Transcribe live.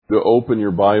To open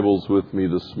your Bibles with me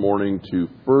this morning to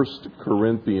 1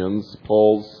 Corinthians,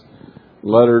 Paul's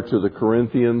letter to the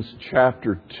Corinthians,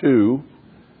 chapter 2.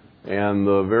 And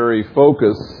the very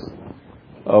focus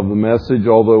of the message,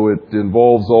 although it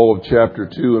involves all of chapter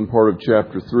 2 and part of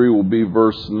chapter 3, will be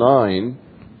verse 9.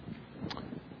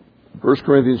 1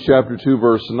 Corinthians chapter 2,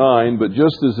 verse 9, but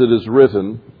just as it is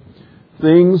written,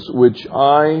 things which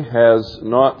eye has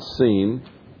not seen,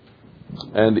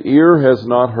 and ear has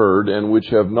not heard, and which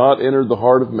have not entered the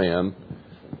heart of man,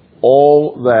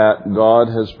 all that God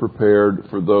has prepared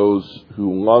for those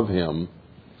who love Him.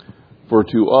 For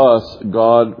to us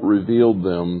God revealed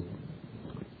them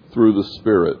through the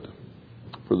Spirit.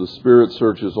 For the Spirit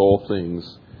searches all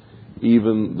things,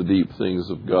 even the deep things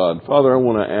of God. Father, I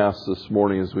want to ask this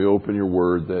morning as we open your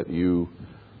word that you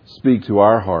speak to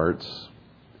our hearts,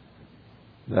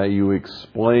 that you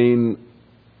explain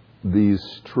these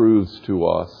truths to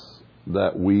us,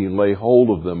 that we lay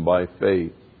hold of them by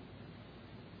faith,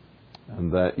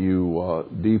 and that you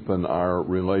deepen our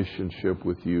relationship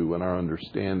with you and our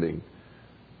understanding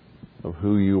of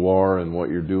who you are and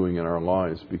what you're doing in our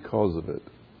lives because of it.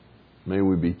 May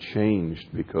we be changed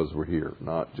because we're here,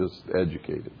 not just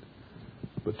educated,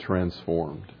 but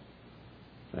transformed.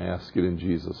 I ask it in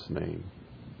Jesus' name.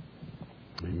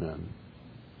 Amen.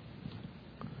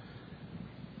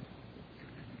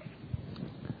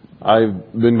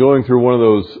 I've been going through one of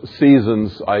those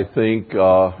seasons, I think,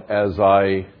 as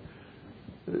I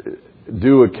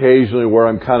do occasionally, where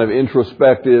I'm kind of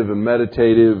introspective and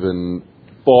meditative and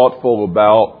thoughtful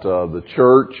about the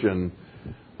church and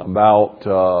about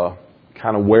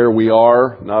kind of where we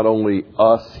are, not only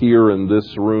us here in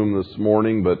this room this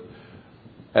morning, but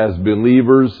as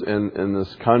believers in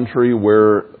this country,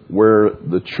 where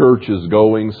the church is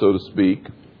going, so to speak.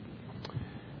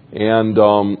 And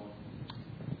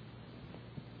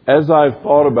as I've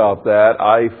thought about that,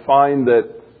 I find that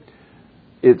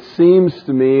it seems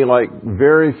to me like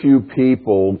very few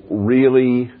people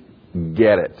really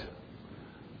get it.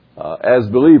 As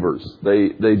believers,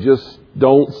 they just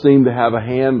don't seem to have a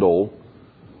handle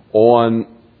on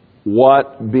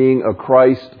what being a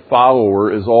Christ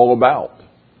follower is all about.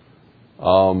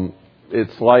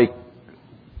 It's like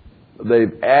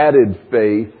they've added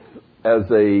faith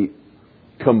as a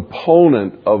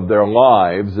component of their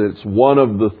lives. It's one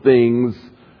of the things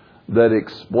that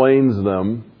explains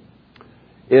them,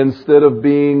 instead of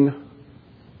being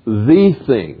the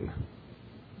thing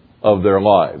of their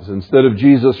lives. Instead of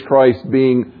Jesus Christ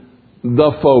being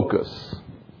the focus,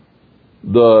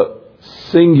 the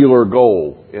singular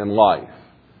goal in life,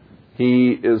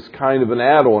 He is kind of an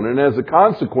add-on. And as a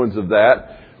consequence of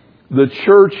that, the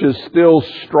church is still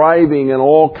striving in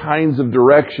all kinds of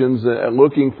directions and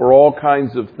looking for all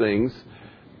kinds of things.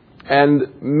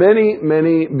 And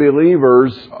many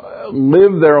believers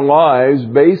live their lives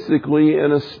basically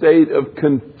in a state of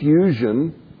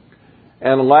confusion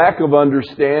and lack of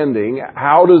understanding.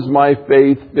 How does my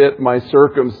faith fit my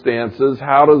circumstances?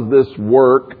 How does this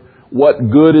work? What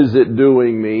good is it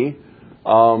doing me?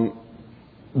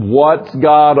 What's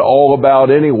God all about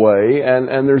anyway?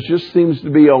 And there just seems to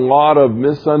be a lot of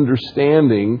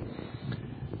misunderstanding.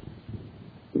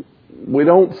 We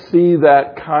don't see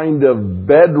that kind of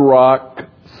bedrock,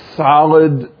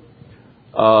 solid,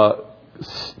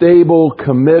 stable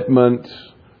commitment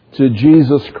to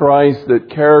Jesus Christ that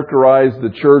characterized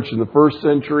the church in the first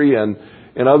century and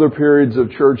in other periods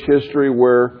of church history,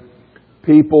 where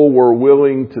people were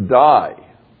willing to die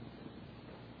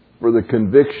for the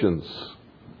convictions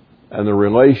and the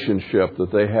relationship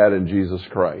that they had in Jesus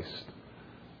Christ.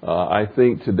 I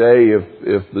think today,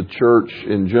 if the church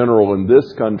in general in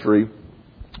this country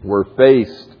were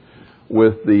faced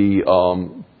with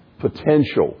the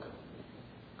potential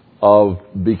of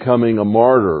becoming a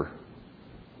martyr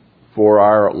for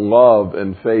our love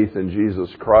and faith in Jesus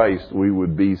Christ, we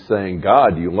would be saying,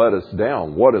 God, you let us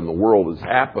down. What in the world has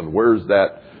happened? Where's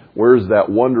that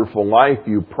wonderful life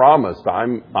you promised?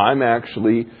 I'm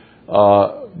actually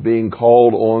being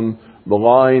called on the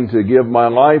line to give my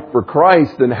life for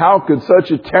Christ. And how could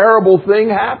such a terrible thing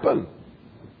happen?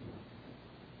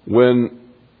 When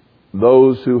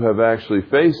those who have actually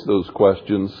faced those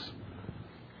questions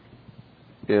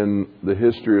in the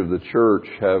history of the church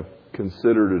have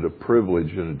considered it a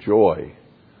privilege and a joy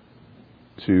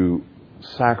to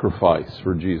sacrifice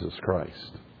for Jesus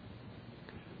Christ.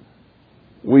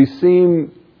 We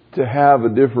seem to have a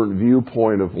different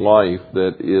viewpoint of life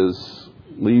that is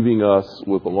leaving us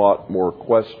with a lot more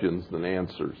questions than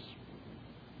answers.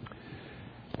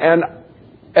 And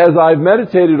as I've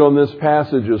meditated on this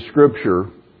passage of Scripture,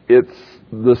 it's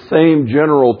the same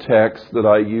general text that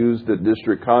I used at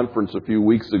district conference a few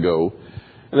weeks ago.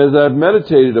 And as I've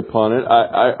meditated upon it,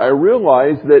 I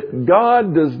realize that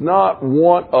God does not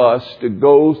want us to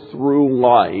go through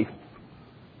life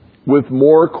with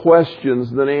more questions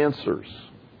than answers.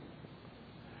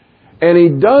 And He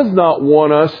does not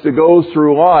want us to go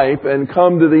through life and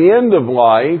come to the end of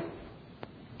life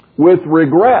with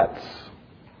regrets,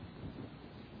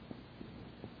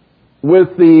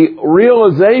 with the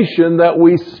realization that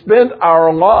we spent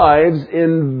our lives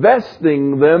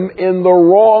investing them in the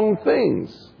wrong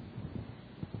things.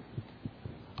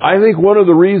 I think one of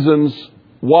the reasons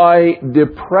why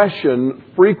depression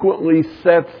frequently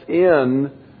sets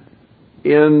in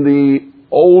the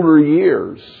older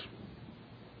years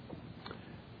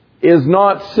is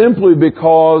not simply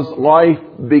because life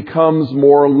becomes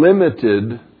more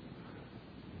limited,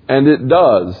 and it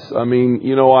does. I mean,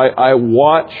 I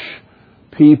watch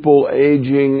people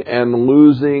aging and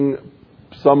losing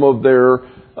some of their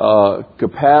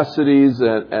capacities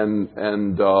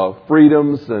and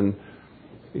freedoms, and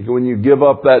when you give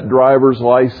up that driver's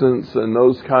license and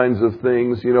those kinds of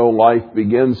things, life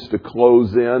begins to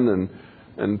close in,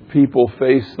 and people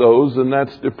face those, and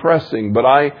that's depressing. But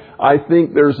I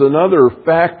think there's another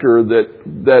factor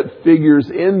that figures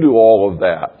into all of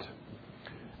that.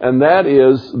 And that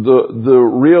is the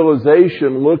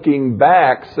realization, looking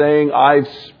back, saying, I've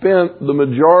spent the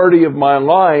majority of my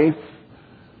life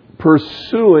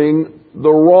pursuing the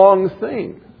wrong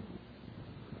thing.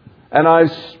 And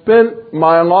I've spent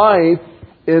my life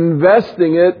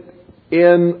investing it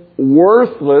in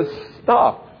worthless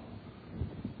stuff.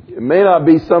 It may not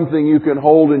be something you can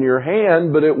hold in your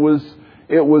hand, but it was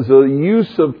a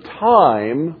use of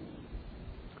time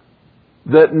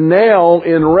that now,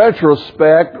 in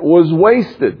retrospect, was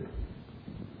wasted.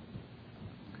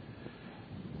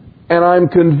 And I'm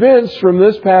convinced from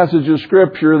this passage of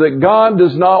Scripture that God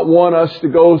does not want us to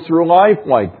go through life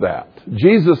like that.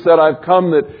 Jesus said, I've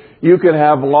come that you can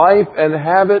have life and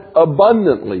have it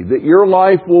abundantly, that your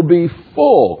life will be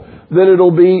full, that it'll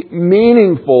be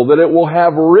meaningful, that it will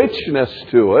have richness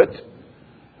to it,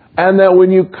 and that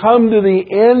when you come to the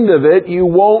end of it, you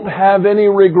won't have any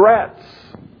regrets.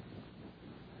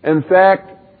 In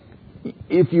fact,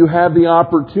 if you have the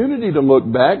opportunity to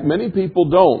look back, many people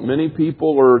don't. Many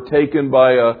people are taken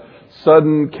by a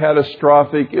sudden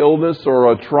catastrophic illness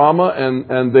or a trauma,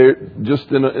 and they're just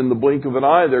in the blink of an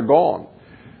eye, they're gone.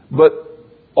 But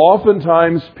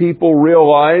oftentimes people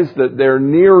realize that they're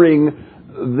nearing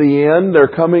the end, they're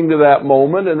coming to that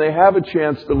moment, and they have a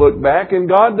chance to look back, and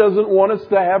God doesn't want us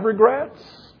to have regrets.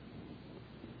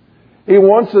 He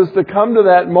wants us to come to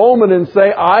that moment and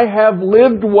say, I have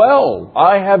lived well.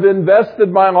 I have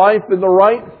invested my life in the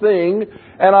right thing,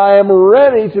 and I am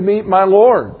ready to meet my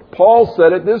Lord. Paul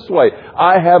said it this way,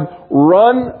 I have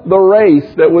run the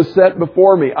race that was set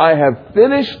before me. I have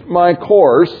finished my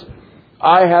course.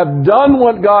 I have done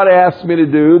what God asked me to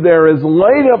do. There is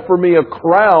laid up for me a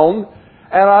crown,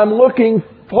 and I'm looking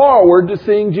forward to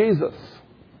seeing Jesus.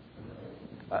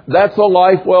 That's a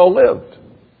life well lived.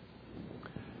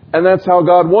 And that's how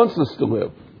God wants us to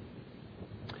live.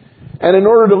 And in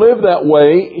order to live that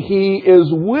way, He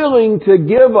is willing to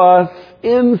give us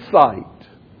insight.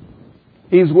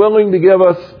 He's willing to give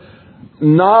us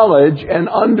knowledge and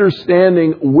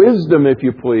understanding, wisdom, if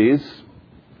you please,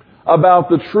 about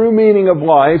the true meaning of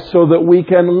life so that we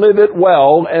can live it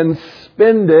well and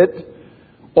spend it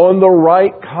on the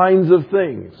right kinds of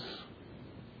things.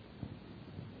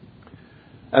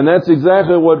 And that's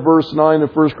exactly what verse 9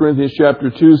 of 1 Corinthians chapter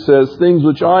 2 says, things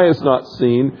which eye has not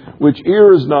seen, which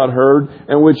ear has not heard,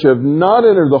 and which have not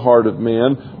entered the heart of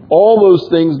man, all those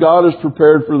things God has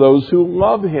prepared for those who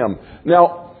love Him.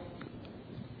 Now,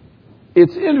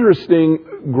 it's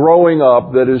interesting growing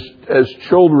up that as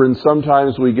children,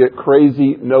 sometimes we get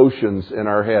crazy notions in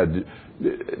our head.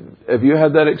 Have you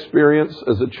had that experience?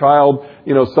 As a child,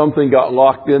 something got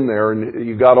locked in there, and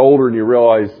you got older and you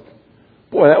realized,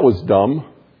 boy, that was dumb.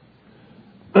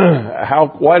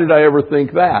 Why did I ever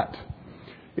think that?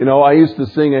 I used to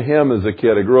sing a hymn as a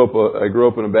kid. I grew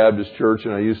up in a Baptist church,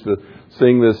 and I used to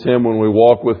sing this hymn when we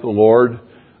walk with the Lord.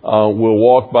 We'll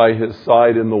walk by His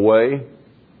side in the way.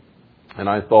 And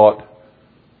I thought,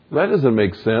 that doesn't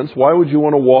make sense. Why would you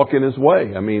want to walk in His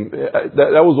way? I mean, that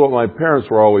was what my parents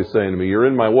were always saying to me. You're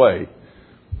in my way.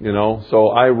 So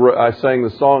I sang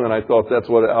the song, and I thought that's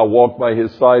what I'll walk by His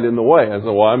side in the way. I said,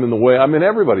 well, I'm in the way. I'm in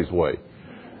everybody's way.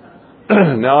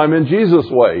 Now I'm in Jesus'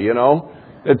 way,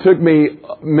 It took me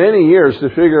many years to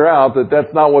figure out that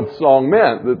that's not what the song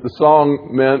meant. That the song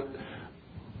meant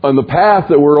on the path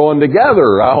that we're on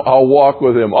together, I'll walk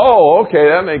with Him. Oh, okay,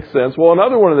 that makes sense. Well,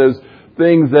 another one of those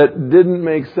things that didn't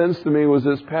make sense to me was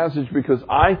this passage because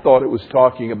I thought it was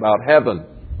talking about heaven.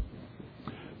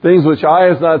 Things which eye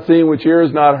has not seen, which ear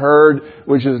has not heard,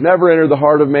 which has never entered the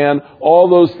heart of man. All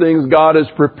those things God has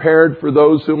prepared for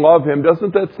those who love Him.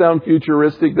 Doesn't that sound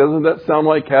futuristic? Doesn't that sound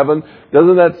like heaven?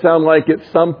 Doesn't that sound like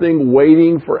it's something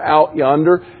waiting for out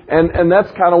yonder? And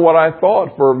that's kind of what I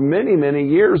thought for many, many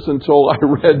years until I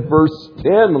read verse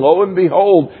 10. Lo and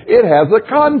behold, it has a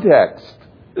context.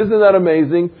 Isn't that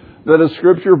amazing that a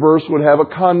Scripture verse would have a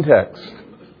context?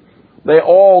 They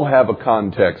all have a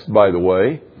context, by the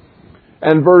way.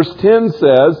 And verse 10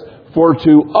 says, for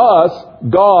to us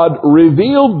God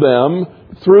revealed them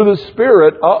through the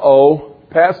Spirit.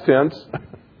 Past tense.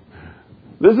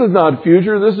 This is not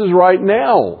future, this is right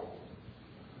now.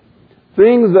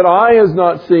 Things that eye has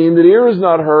not seen, that ear has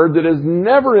not heard, that has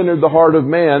never entered the heart of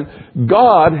man,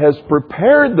 God has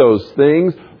prepared those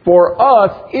things for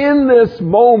us in this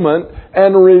moment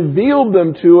and revealed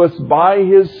them to us by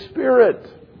His Spirit.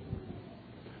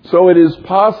 So it is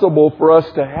possible for us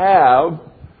to have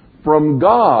from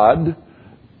God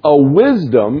a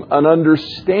wisdom, an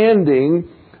understanding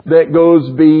that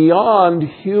goes beyond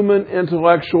human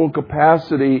intellectual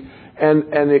capacity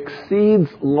and exceeds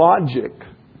logic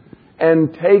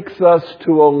and takes us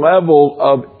to a level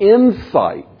of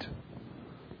insight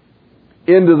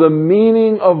into the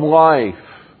meaning of life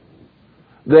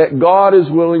that God is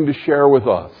willing to share with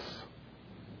us,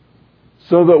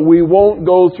 so that we won't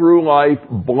go through life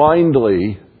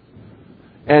blindly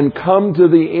and come to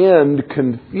the end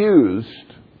confused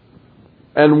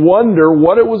and wonder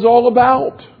what it was all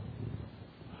about.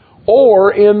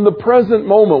 Or in the present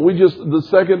moment, the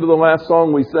second to the last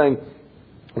song we sang,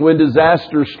 when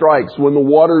disaster strikes, when the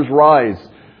waters rise,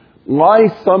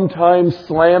 life sometimes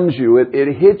slams you.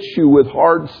 It hits you with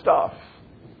hard stuff.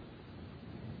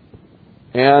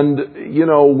 And,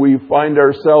 we find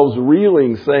ourselves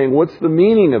reeling, saying, what's the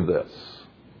meaning of this?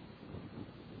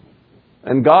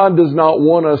 And God does not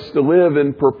want us to live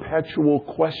in perpetual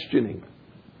questioning.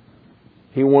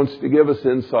 He wants to give us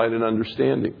insight and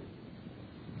understanding.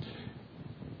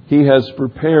 He has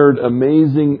prepared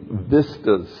amazing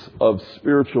vistas of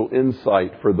spiritual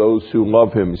insight for those who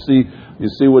love Him. You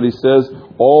see what He says?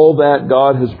 All that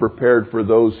God has prepared for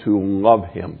those who love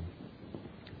Him.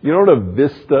 You know what a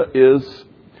vista is?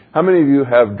 How many of you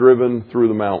have driven through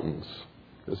the mountains?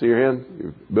 I see your hand?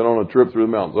 You've been on a trip through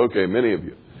the mountains. Okay, many of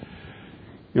you.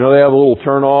 They have little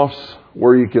turnoffs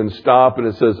where you can stop and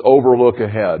it says overlook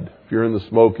ahead. If you're in the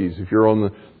Smokies, if you're on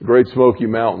the Great Smoky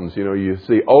Mountains, you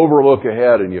see overlook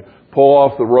ahead and you pull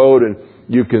off the road and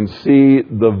you can see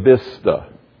the vista.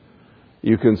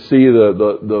 You can see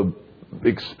the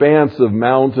expanse of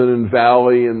mountain and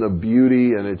valley and the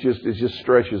beauty, and it just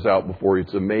stretches out before you.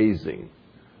 It's amazing.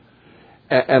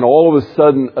 And all of a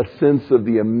sudden, a sense of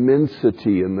the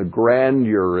immensity and the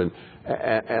grandeur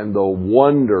and the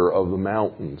wonder of the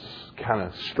mountains kind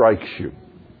of strikes you.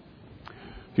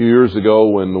 A few years ago,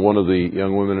 when one of the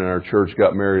young women in our church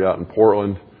got married out in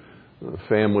Portland, the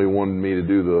family wanted me to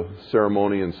do the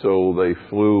ceremony, and so they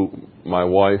flew my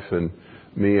wife and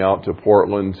me out to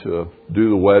Portland to do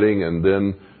the wedding, and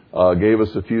then gave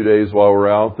us a few days while we were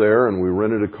out there, and we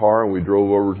rented a car and we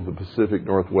drove over to the Pacific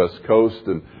Northwest coast,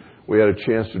 and we had a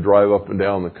chance to drive up and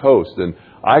down the coast. And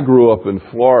I grew up in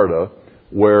Florida,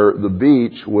 where the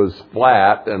beach was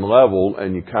flat and level,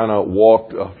 and you kind of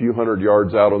walked a few hundred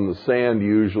yards out on the sand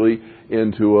usually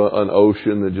into an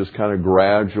ocean that just kind of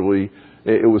gradually,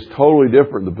 it was totally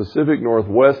different. The Pacific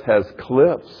Northwest has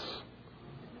cliffs,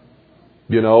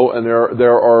 and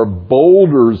there are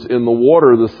boulders in the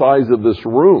water the size of this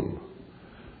room.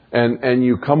 And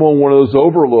you come on one of those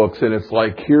overlooks and it's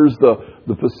like, here's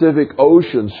the Pacific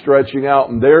Ocean stretching out,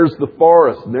 and there's the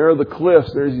forest, and there are the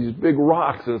cliffs, there's these big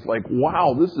rocks, and it's like,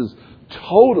 wow, this is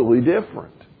totally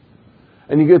different.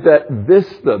 And you get that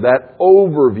vista, that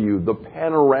overview, the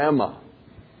panorama.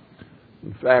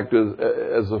 In fact,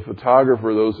 as a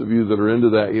photographer, those of you that are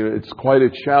into that, it's quite a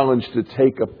challenge to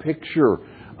take a picture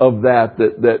of that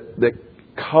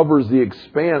covers the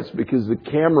expanse, because the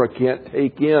camera can't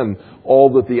take in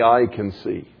all that the eye can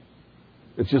see.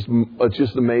 It's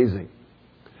just amazing.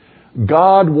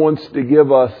 God wants to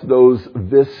give us those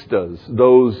vistas,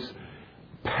 those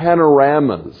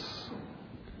panoramas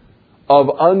of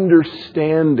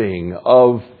understanding,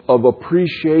 of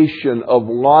appreciation of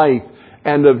life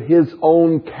and of His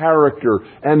own character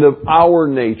and of our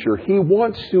nature. He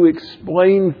wants to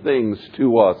explain things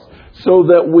to us so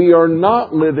that we are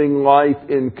not living life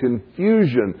in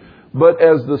confusion. But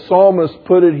as the psalmist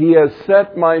put it, He has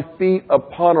set my feet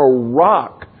upon a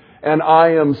rock, and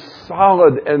I am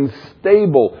solid and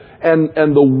stable. And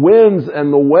the winds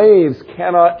and the waves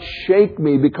cannot shake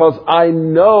me, because I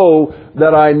know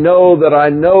that I know that I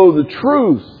know the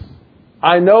truth.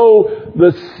 I know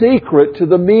the secret to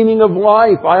the meaning of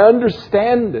life. I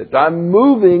understand it. I'm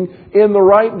moving in the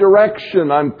right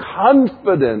direction. I'm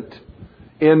confident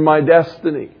in my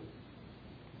destiny.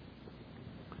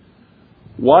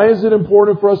 Why is it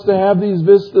important for us to have these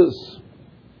vistas?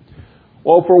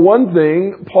 Well, for one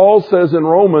thing, Paul says in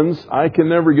Romans, I can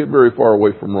never get very far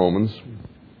away from Romans.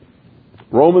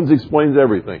 Romans explains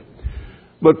everything.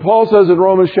 But Paul says in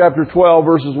Romans chapter 12,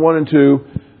 verses 1 and 2,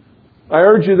 I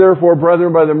urge you therefore,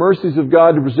 brethren, by the mercies of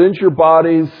God, to present your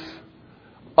bodies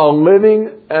a living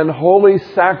and holy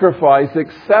sacrifice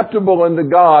acceptable unto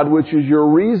God, which is your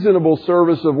reasonable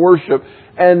service of worship.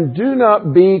 And do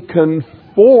not be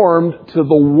conformed to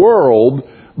the world,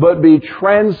 but be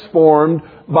transformed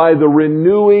by the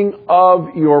renewing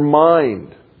of your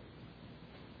mind,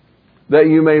 that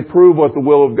you may prove what the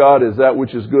will of God is, that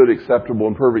which is good, acceptable,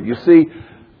 and perfect. You see,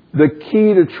 the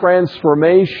key to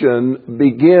transformation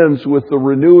begins with the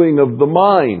renewing of the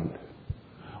mind.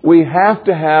 We have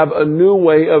to have a new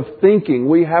way of thinking.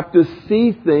 We have to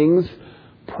see things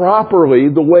properly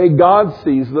the way God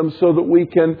sees them so that we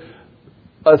can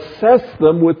assess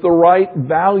them with the right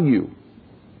value.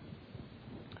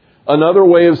 Another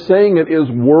way of saying it is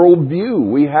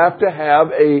worldview. We have to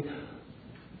have a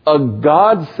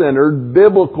God-centered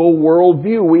biblical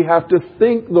worldview. We have to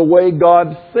think the way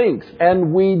God thinks,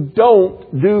 and we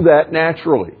don't do that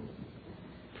naturally.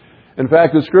 In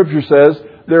fact, the Scripture says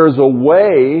there is a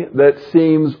way that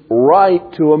seems right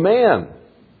to a man.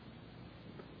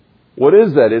 What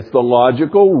is that? It's the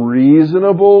logical,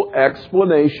 reasonable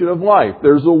explanation of life.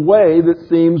 There's a way that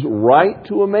seems right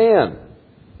to a man,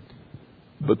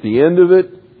 but the end of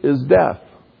it is death.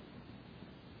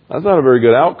 That's not a very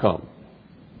good outcome.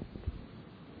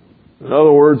 In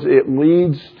other words, it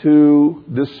leads to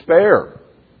despair.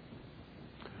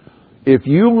 If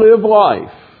you live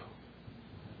life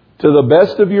to the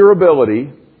best of your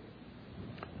ability,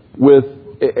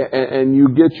 and you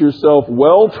get yourself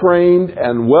well trained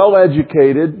and well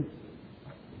educated,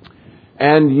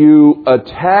 and you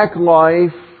attack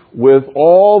life with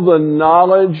all the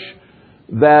knowledge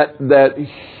that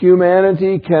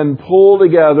humanity can pull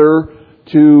together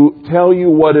to tell you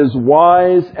what is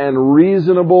wise and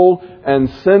reasonable and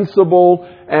sensible,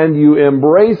 and you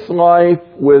embrace life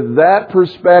with that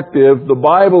perspective, the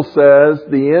Bible says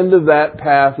the end of that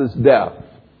path is death.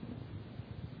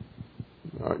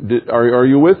 Are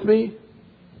you with me?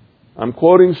 I'm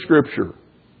quoting Scripture.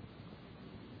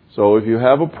 So if you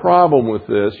have a problem with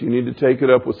this, you need to take it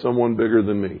up with someone bigger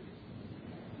than me.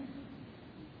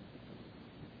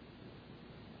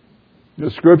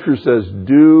 The Scripture says,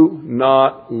 do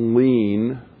not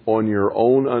lean on your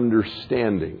own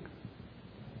understanding,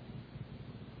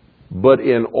 but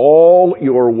in all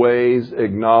your ways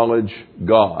acknowledge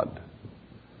God,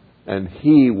 and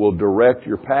He will direct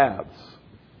your paths.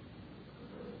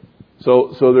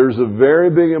 So there's a very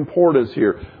big importance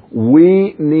here.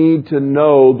 We need to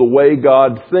know the way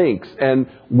God thinks, and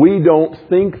we don't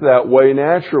think that way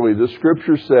naturally. The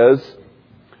Scripture says,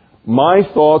 my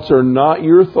thoughts are not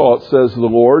your thoughts, says the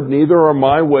Lord, neither are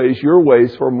my ways your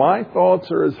ways, for my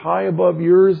thoughts are as high above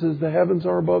yours as the heavens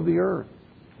are above the earth.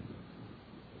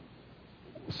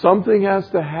 Something has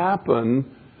to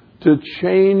happen to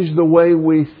change the way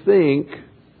we think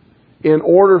in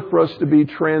order for us to be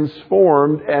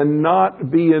transformed and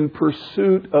not be in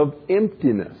pursuit of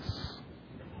emptiness,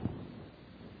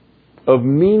 of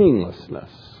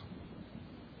meaninglessness.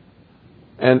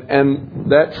 And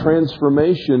that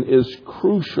transformation is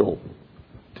crucial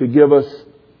to give us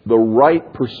the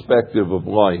right perspective of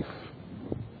life.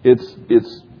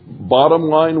 It's bottom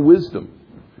line wisdom.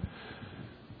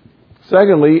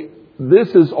 Secondly, this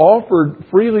is offered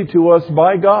freely to us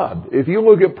by God. If you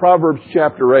look at Proverbs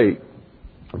chapter 8,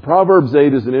 Proverbs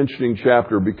 8 is an interesting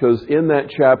chapter because in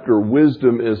that chapter,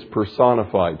 wisdom is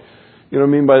personified. You know what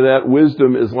I mean by that?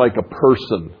 Wisdom is like a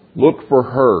person. Look for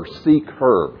her. Seek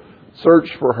her.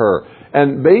 Search for her.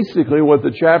 And basically what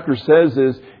the chapter says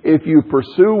is, if you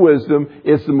pursue wisdom,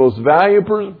 it's the most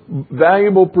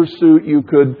valuable pursuit you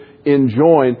could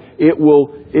enjoy. It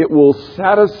will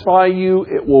satisfy you.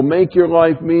 It will make your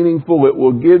life meaningful. It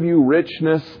will give you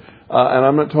richness. And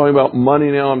I'm not talking about money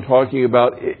now. I'm talking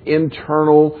about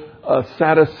internal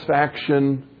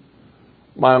satisfaction.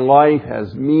 My life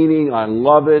has meaning. I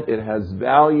love it. It has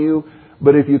value.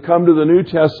 But if you come to the New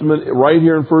Testament, right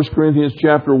here in 1 Corinthians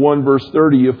chapter 1, verse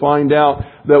 30, you find out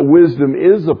that wisdom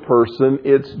is a person.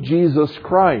 It's Jesus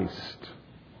Christ.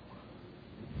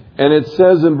 And it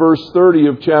says in verse 30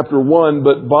 of chapter 1,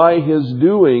 but by His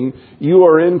doing, you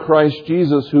are in Christ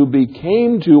Jesus, who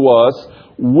became to us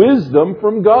wisdom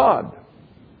from God.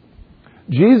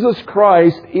 Jesus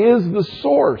Christ is the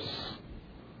source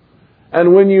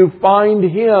And when you find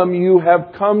Him, you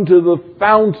have come to the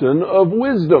fountain of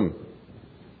wisdom.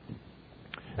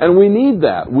 And we need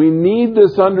that. We need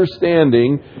this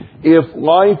understanding if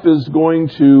life is going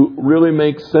to really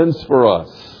make sense for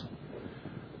us.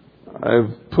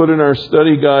 I've put in our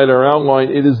study guide, our outline,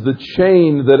 it is the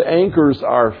chain that anchors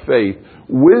our faith.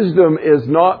 Wisdom is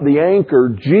not the anchor.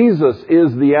 Jesus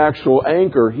is the actual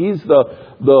anchor. He's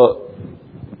the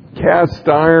cast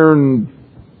iron,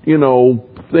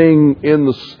 thing in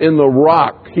the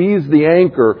rock. He's the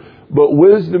anchor. But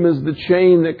wisdom is the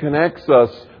chain that connects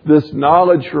us, this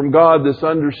knowledge from God, this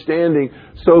understanding,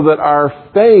 so that our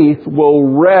faith will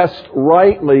rest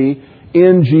rightly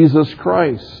in Jesus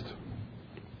Christ.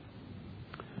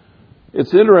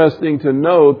 It's interesting to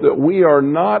note that we are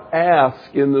not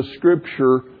asked in the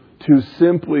Scripture to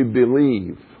simply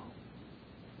believe.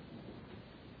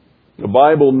 The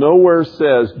Bible nowhere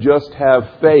says just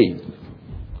have faith.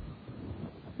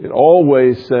 It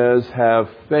always says have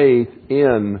faith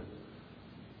in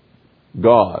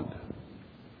God.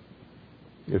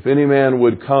 If any man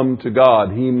would come to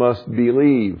God, he must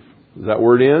believe. Does that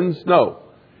word ends? No.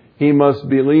 He must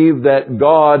believe that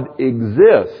God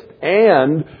exists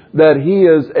and that He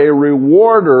is a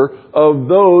rewarder of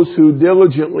those who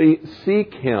diligently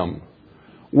seek Him.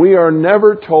 We are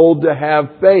never told to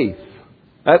have faith.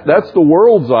 That's the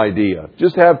world's idea.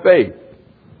 Just have faith.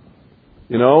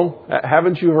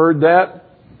 Haven't you heard that?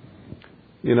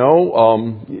 You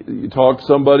talk to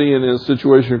somebody in a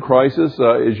situation of crisis.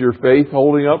 Is your faith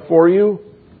holding up for you?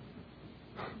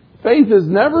 Faith is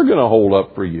never going to hold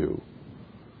up for you.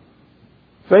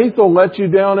 Faith will let you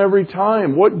down every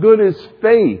time. What good is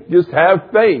faith? Just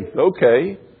have faith.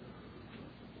 Okay.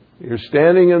 You're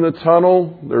standing in the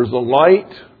tunnel. There's a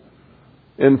light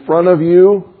in front of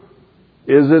you.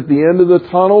 Is it the end of the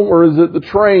tunnel or is it the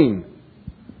train?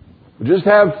 Just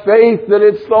have faith that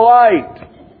it's the light.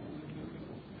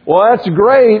 Well, that's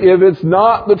great if it's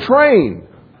not the train.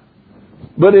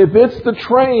 But if it's the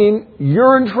train,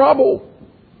 you're in trouble.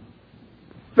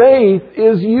 Faith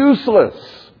is useless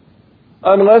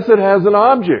unless it has an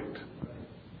object.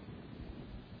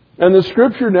 And the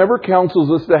Scripture never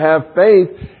counsels us to have faith.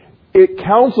 It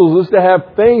counsels us to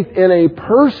have faith in a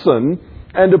person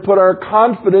and to put our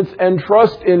confidence and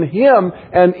trust in Him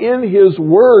and in His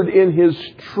Word, in His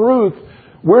truth.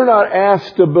 We're not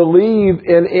asked to believe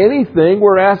in anything.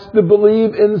 We're asked to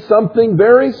believe in something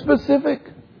very specific.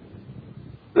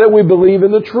 That we believe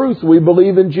in the truth. We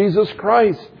believe in Jesus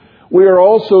Christ. We are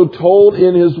also told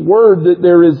in His Word that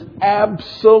there is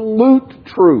absolute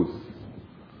truth.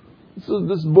 So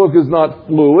this book is not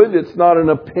fluid. It's not an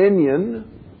opinion.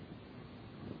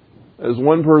 As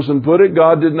one person put it,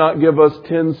 God did not give us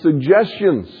 10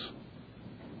 suggestions.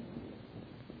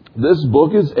 This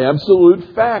book is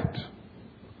absolute fact.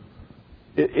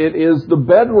 It is the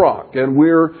bedrock, and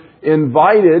we're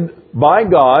invited by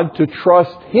God to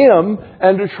trust Him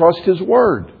and to trust His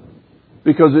Word.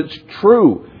 Because it's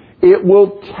true. It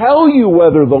will tell you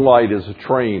whether the light is a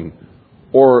train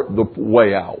or the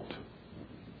way out.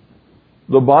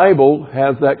 The Bible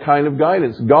has that kind of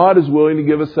guidance. God is willing to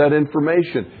give us that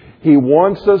information. He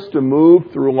wants us to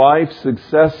move through life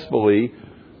successfully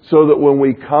so that when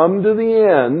we come to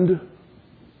the end,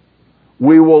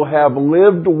 we will have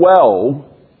lived well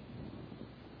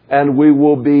and we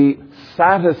will be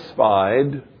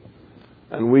satisfied,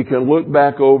 and we can look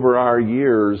back over our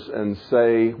years and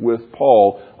say with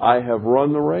Paul, I have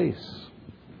run the race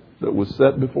that was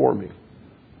set before me,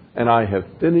 and I have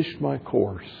finished my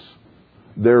course.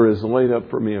 There is laid up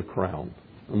for me a crown.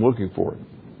 I'm looking for it.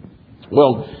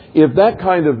 Well, if that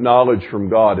kind of knowledge from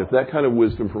God, if that kind of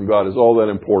wisdom from God is all that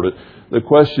important, the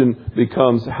question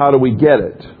becomes, how do we get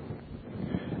it?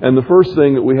 And the first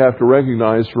thing that we have to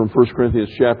recognize from 1 Corinthians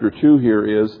chapter 2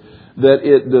 here is that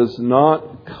it does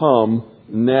not come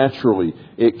naturally.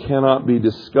 It cannot be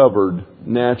discovered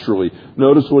naturally.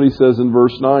 Notice what he says in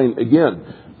verse 9 again.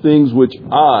 Things which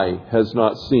eye has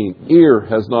not seen, ear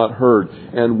has not heard,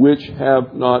 and which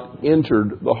have not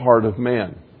entered the heart of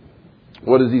man.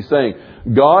 What is he saying?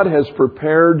 God has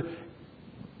prepared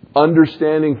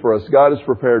understanding for us. God has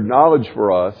prepared knowledge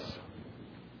for us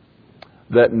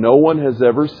that no one has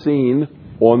ever seen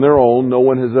on their own. No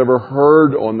one has ever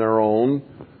heard on their own.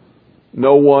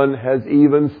 No one has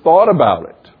even thought about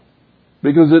it.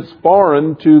 Because it's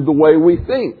foreign to the way we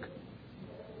think.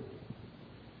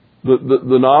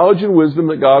 The knowledge and wisdom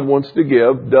that God wants to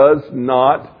give does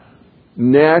not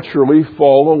naturally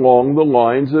fall along the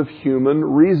lines of human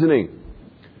reasoning.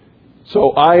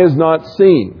 So eye has not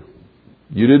seen.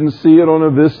 You didn't see it on a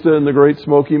vista in the Great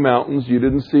Smoky Mountains. You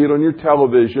didn't see it on your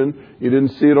television. You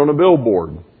didn't see it on a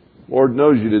billboard. Lord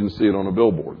knows you didn't see it on a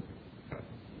billboard.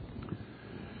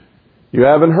 You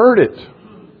haven't heard it.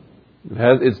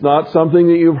 It's not something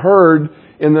that you've heard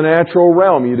in the natural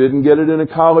realm. You didn't get it in a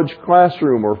college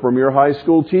classroom or from your high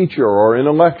school teacher or in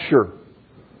a lecture.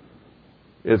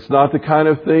 It's not the kind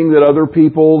of thing that other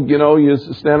people, you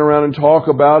stand around and talk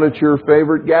about at your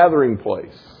favorite gathering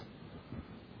place.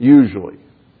 Usually.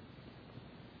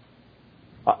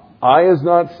 Eye is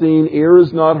not seen, ear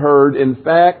is not heard. In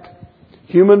fact,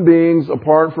 human beings,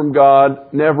 apart from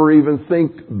God, never even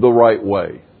think the right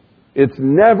way. It's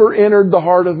never entered the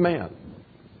heart of man.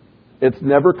 It's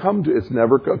never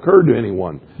occurred to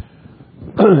anyone.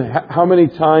 How many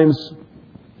times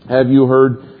have you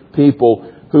heard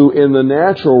people who in the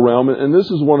natural realm, and this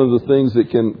is one of the things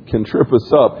that can trip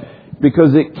us up,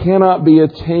 because it cannot be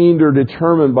attained or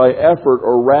determined by effort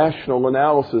or rational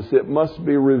analysis. It must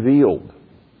be revealed.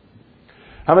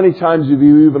 How many times have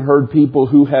you even heard people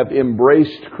who have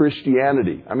embraced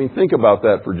Christianity? I mean, think about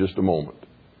that for just a moment.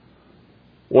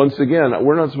 Once again,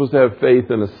 we're not supposed to have faith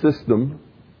in a system.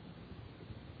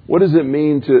 What does it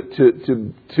mean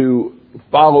to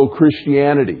follow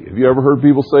Christianity? Have you ever heard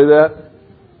people say that?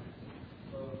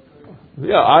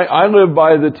 Yeah, I live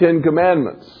by the 10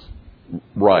 Commandments.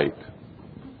 Right.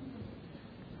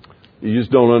 You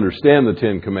just don't understand the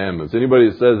 10 Commandments. Anybody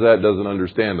that says that doesn't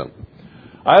understand them.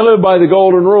 I live by the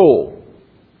Golden Rule.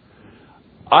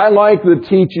 I like the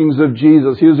teachings of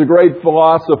Jesus. He was a great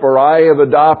philosopher. I have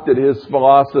adopted his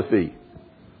philosophy.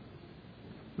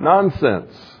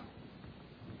 Nonsense.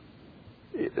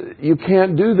 You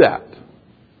can't do that.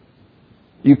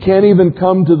 You can't even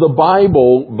come to the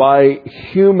Bible by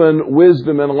human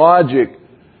wisdom and logic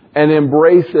and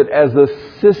embrace it as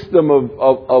a system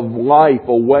of life,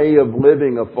 a way of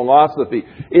living, a philosophy.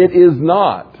 It is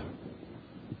not.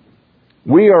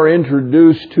 We are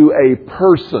introduced to a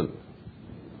person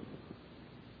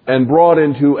and brought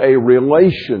into a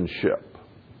relationship.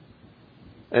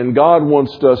 And God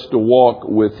wants us to walk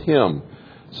with Him.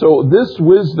 So this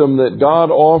wisdom that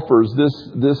God offers,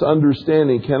 this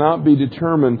understanding, cannot be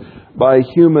determined by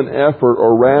human effort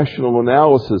or rational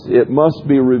analysis. It must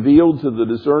be revealed to the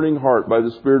discerning heart by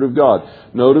the Spirit of God.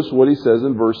 Notice what he says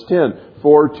in verse 10.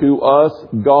 For to us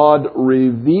God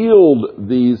revealed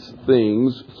these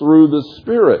things through the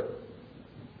Spirit.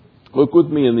 Look with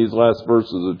me in these last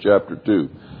verses of chapter 2.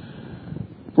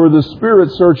 For the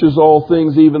Spirit searches all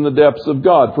things, even the depths of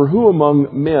God. For who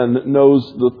among men knows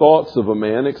the thoughts of a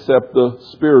man except the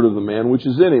Spirit of the man which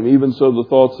is in him? Even so the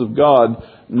thoughts of God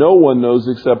no one knows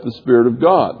except the Spirit of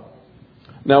God.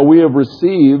 Now we have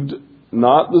received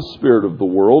not the spirit of the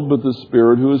world, but the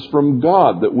Spirit who is from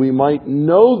God, that we might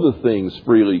know the things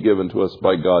freely given to us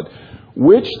by God,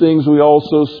 which things we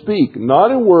also speak,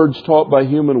 not in words taught by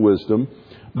human wisdom,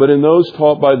 but in those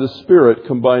taught by the Spirit,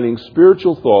 combining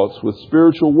spiritual thoughts with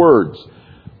spiritual words.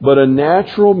 But a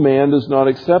natural man does not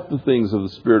accept the things of the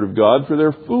Spirit of God, for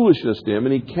they're foolishness to him,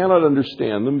 and he cannot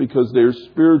understand them because they are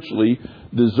spiritually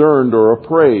discerned or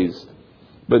appraised.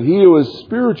 But he who is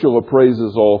spiritual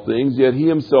appraises all things, yet he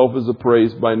himself is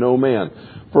appraised by no man.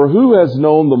 For who has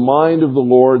known the mind of the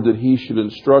Lord that he should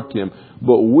instruct him?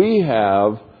 But we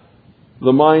have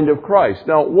the mind of Christ.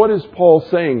 Now, what is Paul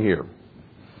saying here?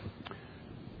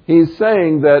 He's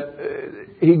saying that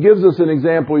he gives us an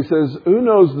example. He says, who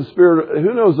knows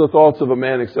the thoughts of a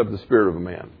man except the spirit of a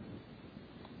man?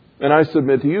 And I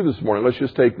submit to you this morning, let's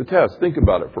just take the test. Think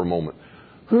about it for a moment.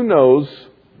 Who knows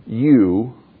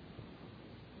you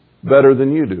better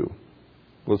than you do?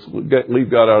 Let's leave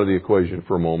God out of the equation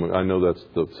for a moment. I know that's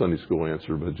the Sunday school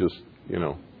answer, but just,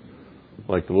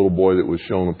 like the little boy that was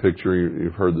shown a picture.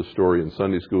 You've heard the story in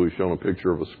Sunday school. He's shown a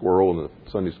picture of a squirrel, and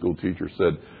the Sunday school teacher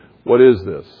said, what is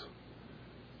this?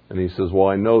 And he says, well,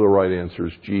 I know the right answer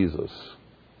is Jesus,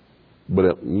 but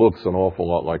it looks an awful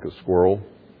lot like a squirrel.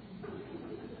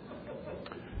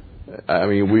 I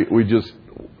mean,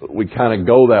 we kind of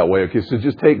go that way. Okay, so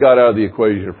just take God out of the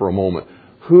equation for a moment.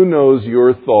 Who knows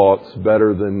your thoughts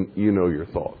better than you know your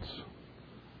thoughts?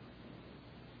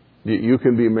 You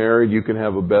can be married, you can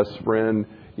have a best friend,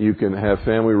 you can have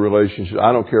family relationships.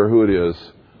 I don't care who it is.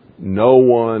 No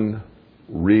one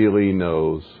really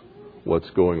knows what's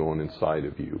going on inside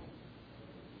of you.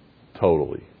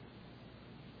 Totally.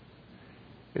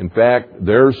 In fact,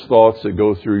 there's thoughts that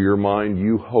go through your mind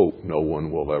you hope no one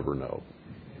will ever know.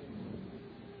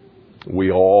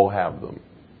 We all have them.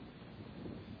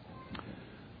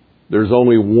 There's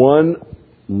only one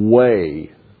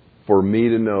way for me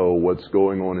to know what's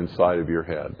going on inside of your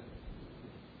head,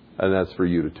 and that's for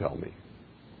you to tell me.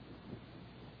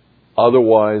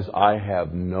 Otherwise, I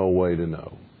have no way to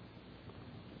know.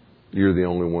 You're the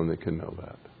only one that can know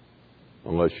that,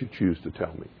 unless you choose to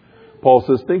tell me. Paul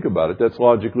says, think about it. That's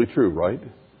logically true, right?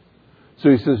 So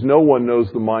he says, no one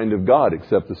knows the mind of God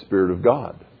except the Spirit of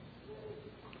God,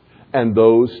 and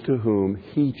those to whom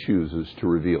He chooses to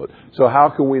reveal it. So how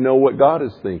can we know what God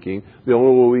is thinking? The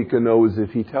only way we can know is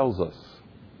if He tells us.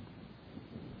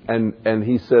 And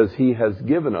He says He has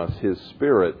given us His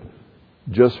Spirit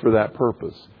just for that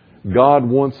purpose. God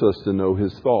wants us to know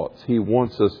His thoughts. He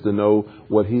wants us to know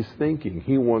what He's thinking.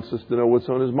 He wants us to know what's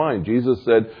on His mind. Jesus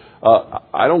said,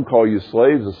 I don't call you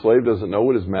slaves. A slave doesn't know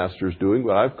what his master is doing,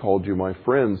 but I've called you my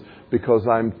friends because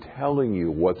I'm telling you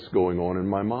what's going on in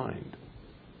my mind.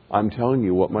 I'm telling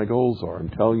you what my goals are. I'm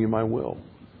telling you my will.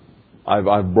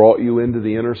 I've brought you into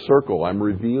the inner circle. I'm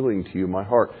revealing to you my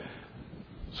heart.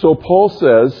 So Paul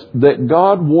says that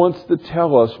God wants to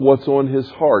tell us what's on His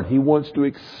heart. He wants to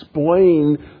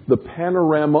explain the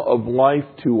panorama of life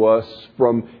to us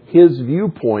from His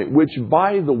viewpoint, which,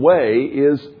 by the way,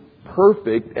 is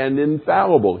perfect and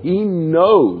infallible. He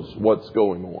knows what's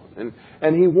going on.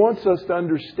 And He wants us to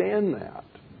understand that.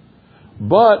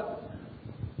 But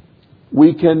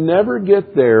we can never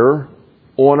get there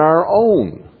on our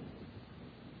own.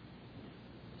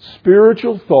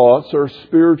 Spiritual thoughts are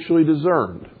spiritually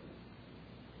discerned.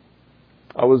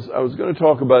 I was going to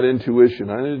talk about intuition.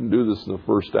 I didn't do this in the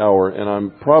first hour, and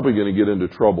I'm probably going to get into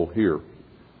trouble here.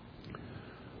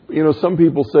 You know, some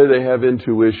people say they have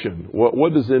intuition.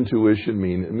 What does intuition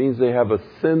mean? It means they have a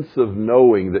sense of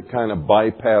knowing that kind of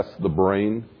bypasses the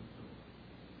brain.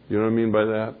 You know what I mean by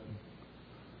that?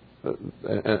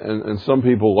 And some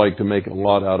people like to make a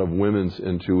lot out of women's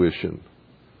intuition.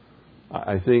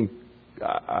 I think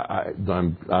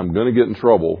I'm going to get in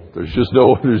trouble. There's just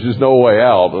no way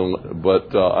out.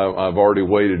 But I've already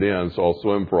waded in, so I'll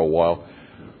swim for a while.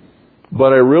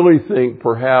 But I really think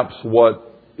perhaps what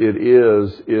it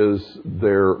is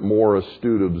they're more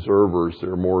astute observers.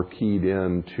 They're more keyed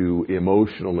in to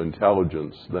emotional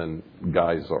intelligence than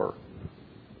guys are.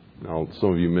 Now,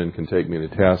 some of you men can take me to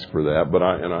task for that, but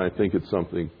I think it's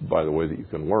something, by the way, that you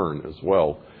can learn as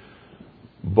well.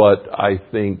 But I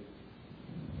think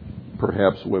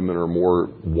perhaps women are more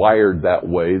wired that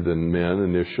way than men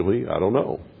initially. I don't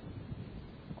know.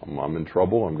 I'm in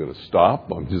trouble. I'm going to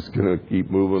stop. I'm just going to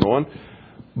keep moving on.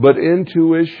 But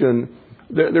intuition,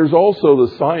 there's also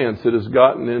the science that has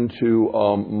gotten into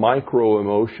micro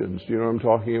emotions. Do you know what I'm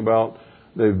talking about?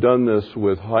 They've done this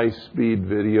with high-speed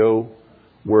video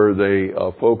where they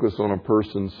focus on a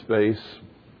person's face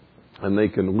and they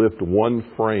can lift one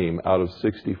frame out of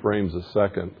 60 frames a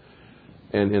second.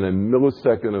 And in a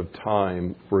millisecond of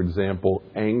time, for example,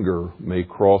 anger may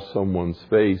cross someone's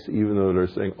face, even though they're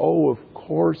saying, oh, of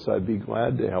course, I'd be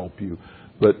glad to help you.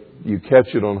 But you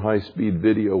catch it on high-speed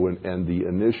video, and the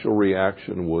initial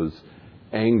reaction was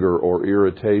anger or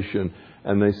irritation.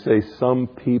 And they say some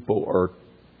people are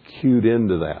cued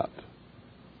into that.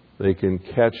 They can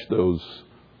catch those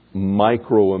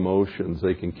micro emotions.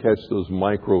 They can catch those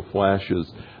micro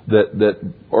flashes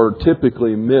that are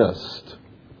typically missed.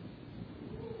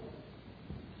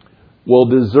 Well,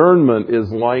 discernment is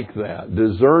like that.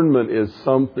 Discernment is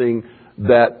something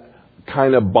that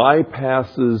kind of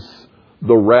bypasses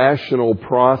the rational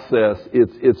process.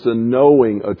 It's a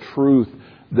knowing, a truth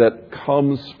that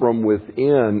comes from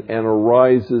within and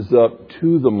arises up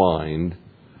to the mind.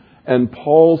 And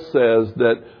Paul says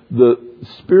that the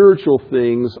spiritual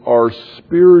things are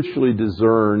spiritually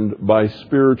discerned by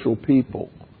spiritual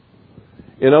people.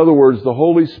 In other words, the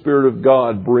Holy Spirit of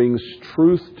God brings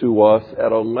truth to us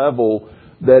at a level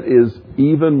that is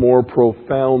even more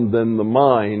profound than the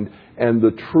mind. And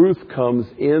the truth comes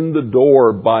in the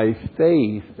door by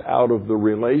faith out of the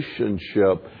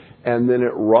relationship. And then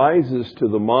it rises to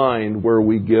the mind where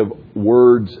we give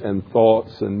words and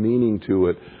thoughts and meaning to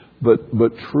it.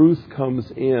 But truth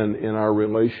comes in our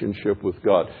relationship with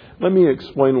God. Let me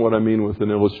explain what I mean with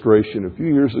an illustration. A few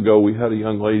years ago, we had a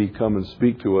young lady come and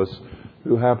speak to us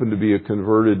who happened to be a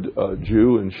converted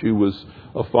Jew, and she was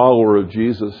a follower of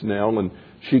Jesus now. And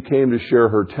she came to share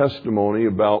her testimony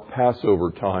about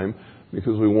Passover time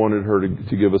because we wanted her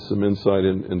to give us some insight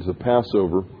into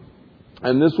Passover.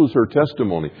 And this was her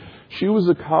testimony. She was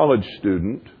a college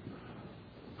student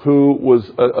who was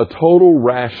a total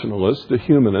rationalist, a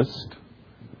humanist,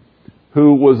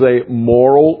 who was a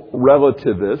moral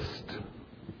relativist,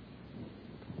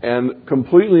 and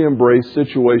completely embraced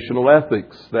situational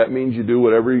ethics. That means you do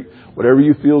whatever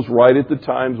you feel is right at the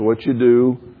time is what you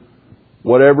do.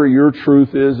 Whatever your truth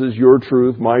is your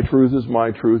truth. My truth is my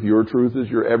truth. Your truth is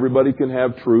your... Everybody can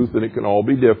have truth, and it can all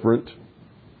be different.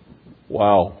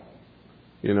 Wow.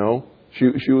 You know,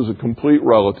 she was a complete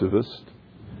relativist.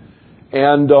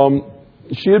 And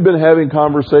she had been having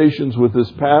conversations with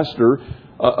this pastor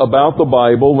about the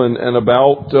Bible and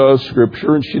about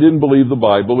Scripture, and she didn't believe the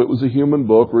Bible. It was a human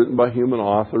book written by human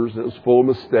authors, and it was full of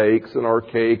mistakes and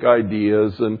archaic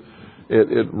ideas, and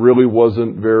it really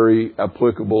wasn't very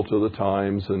applicable to the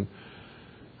times.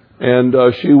 And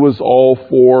she was all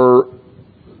for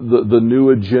the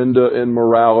new agenda in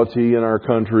morality in our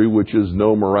country, which is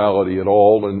no morality at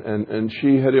all. And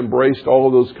she had embraced all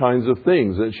of those kinds of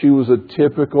things. And she was a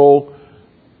typical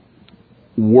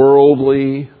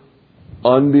worldly,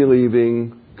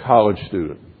 unbelieving college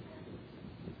student.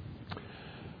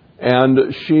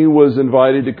 And she was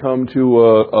invited to come to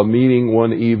a meeting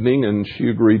one evening, and she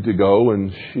agreed to go.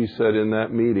 And she said in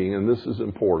that meeting, and this is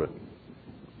important,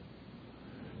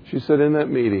 she said in that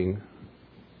meeting,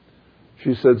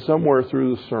 she said somewhere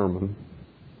through the sermon,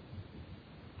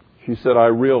 she said, I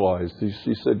realized,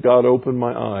 she said, God opened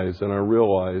my eyes and I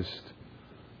realized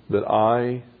that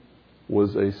I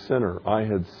was a sinner. I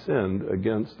had sinned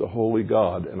against the holy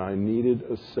God and I needed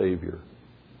a Savior.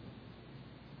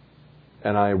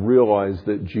 And I realized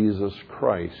that Jesus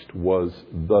Christ was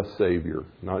the Savior.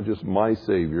 Not just my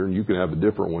Savior, and you can have a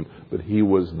different one, but He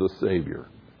was the Savior.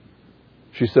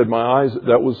 She said, my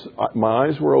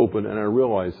eyes were open and I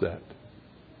realized that.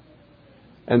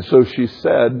 And so she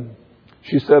said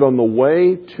on the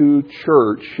way to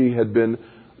church, she had been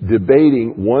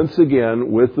debating once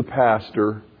again with the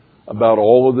pastor about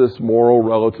all of this moral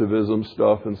relativism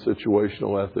stuff and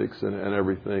situational ethics and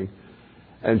everything.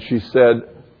 And she said,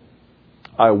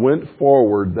 I went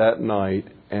forward that night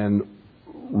and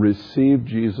received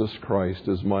Jesus Christ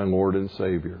as my Lord and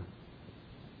Savior.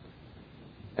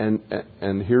 And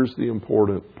here's the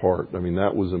important part. I mean,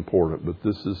 that was important, but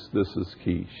this is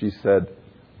key. She said,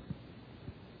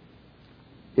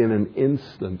 in an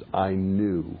instant, I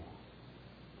knew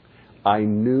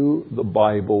the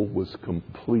Bible was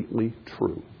completely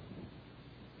true.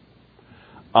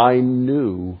 I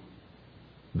knew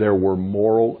there were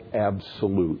moral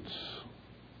absolutes.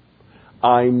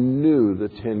 I knew the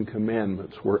Ten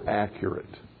Commandments were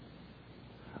accurate.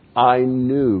 I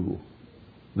knew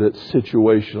that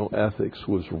situational ethics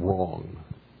was wrong.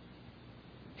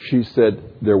 She said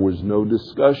there was no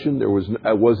discussion.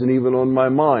 It wasn't even on my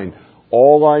mind.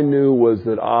 All I knew was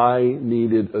that I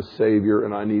needed a Savior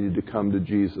and I needed to come to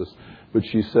Jesus. But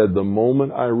she said the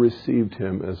moment I received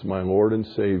Him as my Lord and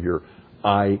Savior,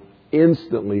 I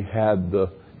instantly had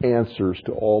the answers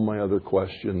to all my other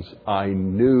questions. I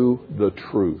knew the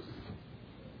truth.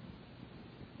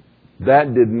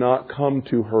 That did not come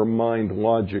to her mind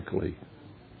logically.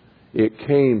 It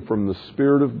came from the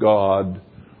Spirit of God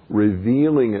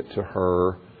revealing it to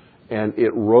her, and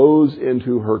it rose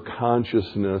into her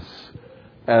consciousness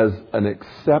as an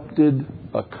accepted,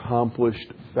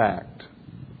 accomplished fact.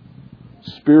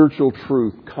 Spiritual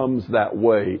truth comes that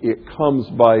way. It comes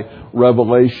by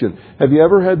revelation. Have you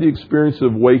ever had the experience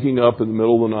of waking up in the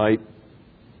middle of the night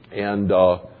and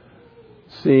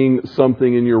seeing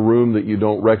something in your room that you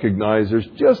don't recognize? There's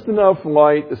just enough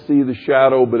light to see the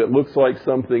shadow, but it looks like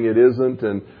something it isn't.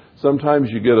 And sometimes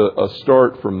you get a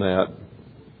start from that.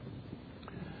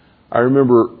 I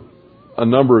remember a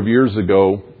number of years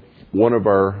ago, one of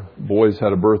our boys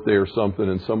had a birthday or something,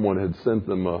 and someone had sent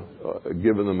them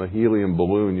given them a helium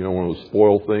balloon, one of those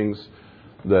foil things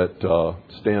that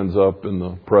stands up in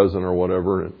the present or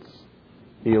whatever. It's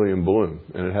helium balloon,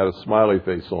 and it had a smiley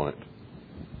face on it.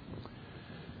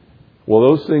 Well,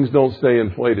 those things don't stay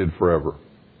inflated forever.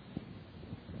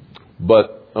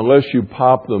 But unless you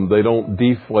pop them, they don't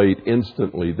deflate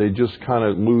instantly. They just kind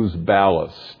of lose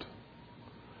ballast.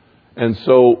 And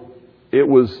so it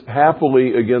was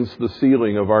happily against the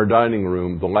ceiling of our dining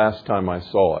room the last time I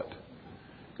saw it.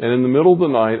 And in the middle of the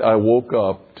night, I woke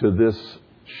up to this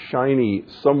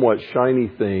somewhat shiny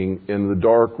thing in the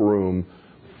dark room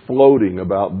floating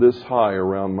about this high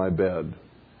around my bed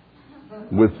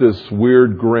with this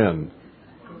weird grin.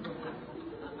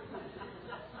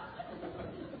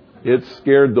 It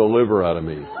scared the liver out of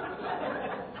me.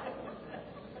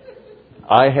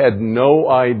 I had no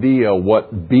idea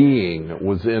what being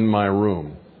was in my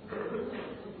room.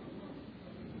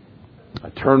 I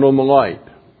turned on the light,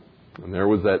 and there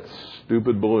was that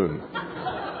stupid balloon.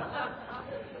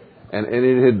 And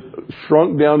it had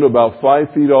shrunk down to about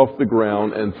 5 feet off the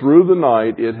ground, and through the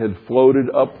night it had floated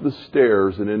up the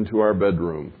stairs and into our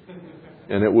bedroom.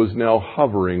 And it was now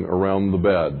hovering around the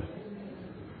bed.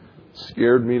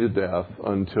 Scared me to death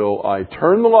until I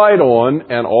turned the light on,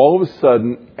 and all of a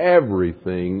sudden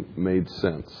everything made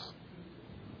sense.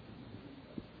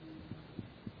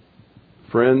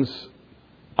 Friends,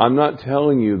 I'm not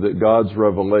telling you that God's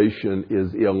revelation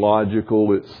is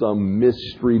illogical. It's some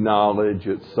mystery knowledge.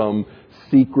 It's some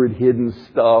secret hidden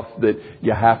stuff that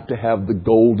you have to have the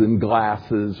golden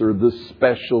glasses or the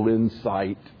special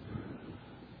insight.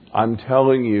 I'm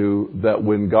telling you that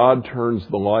when God turns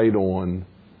the light on,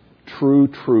 true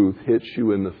truth hits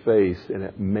you in the face and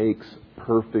it makes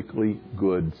perfectly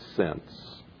good sense.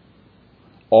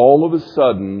 All of a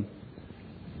sudden,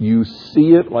 you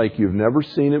see it like you've never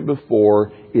seen it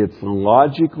before. It's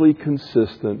logically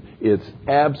consistent. It's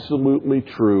absolutely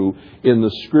true. In the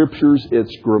Scriptures,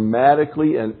 it's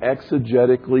grammatically and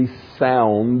exegetically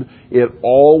sound. It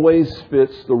always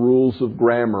fits the rules of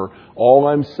grammar. All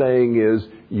I'm saying is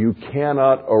you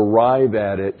cannot arrive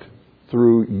at it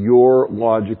through your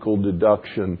logical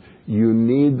deduction. You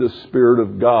need the Spirit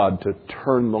of God to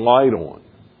turn the light on.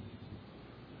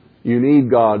 You need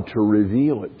God to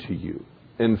reveal it to you.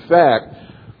 In fact,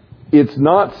 it's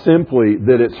not simply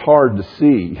that it's hard to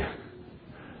see.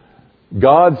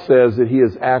 God says that He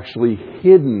has actually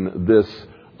hidden this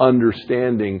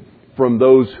understanding from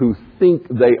those who think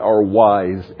they are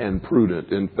wise and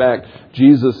prudent. In fact,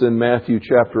 Jesus in Matthew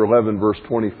chapter 11, verse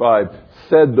 25,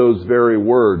 said those very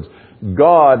words.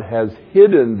 God has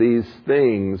hidden these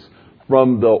things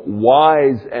from the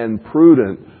wise and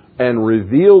prudent and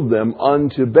revealed them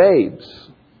unto babes.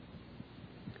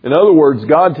 In other words,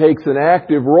 God takes an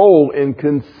active role in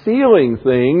concealing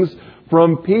things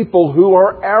from people who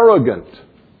are arrogant.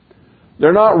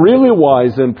 They're not really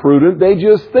wise and prudent. They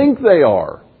just think they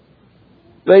are.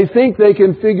 They think they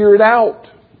can figure it out.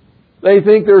 They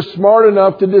think they're smart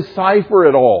enough to decipher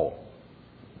it all.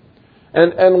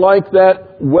 And like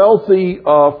that wealthy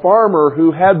farmer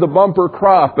who had the bumper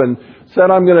crop and said,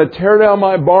 I'm going to tear down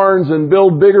my barns and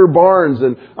build bigger barns,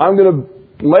 and I'm going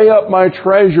to lay up my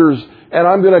treasures, and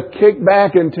I'm going to kick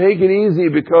back and take it easy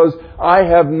because I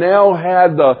have now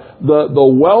had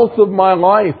the wealth of my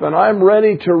life and I'm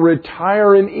ready to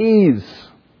retire in ease.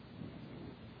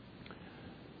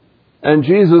 And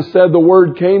Jesus said, the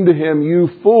word came to him, you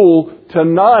fool,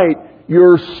 tonight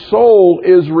your soul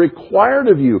is required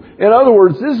of you. In other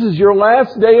words, this is your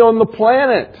last day on the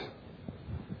planet.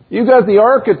 You've got the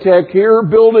architect here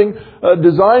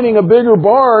designing a bigger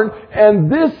barn,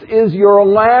 and this is your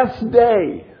last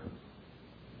day.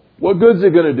 What good's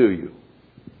it going to do you?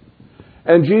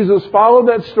 And Jesus followed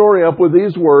that story up with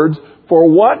these words, for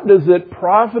what does it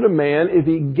profit a man if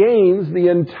he gains the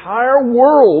entire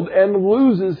world and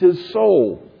loses his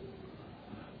soul?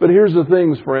 But here's the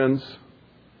thing, friends.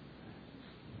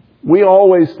 We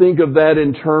always think of that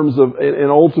in terms of, in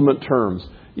ultimate terms.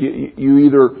 You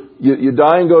either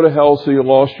die and go to hell, so you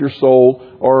lost your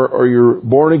soul, or you're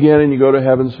born again and you go to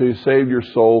heaven, so you saved your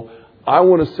soul. I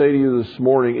want to say to you this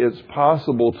morning, it's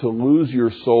possible to lose your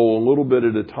soul a little bit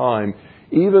at a time,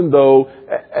 even though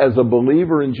as a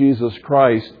believer in Jesus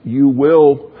Christ, you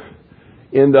will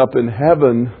end up in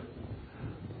heaven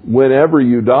whenever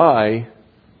you die.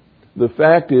 The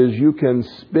fact is, you can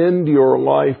spend your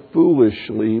life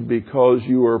foolishly because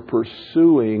you are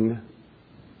pursuing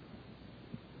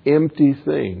empty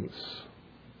things.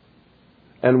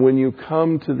 And when you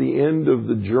come to the end of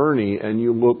the journey and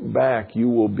you look back, you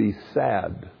will be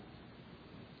sad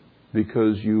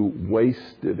because you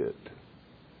wasted it.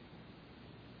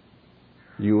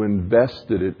 You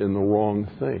invested it in the wrong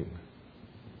thing.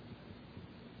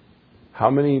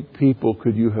 How many people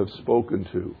could you have spoken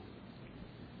to?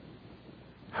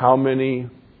 How many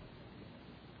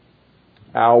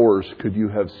hours could you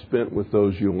have spent with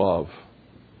those you love?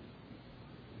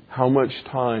 How much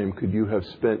time could you have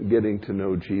spent getting to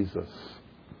know Jesus?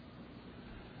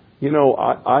 You know,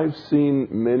 I've seen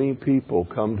many people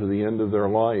come to the end of their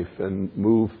life and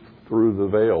move through the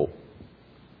veil.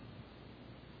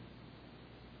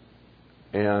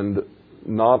 And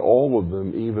not all of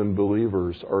them, even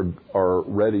believers, are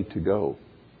ready to go.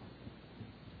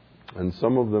 And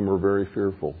some of them are very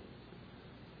fearful.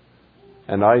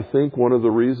 And I think one of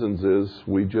the reasons is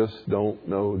we just don't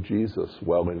know Jesus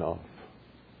well enough.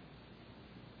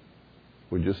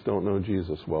 We just don't know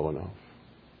Jesus well enough.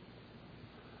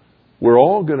 We're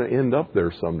all going to end up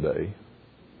there someday.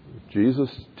 If Jesus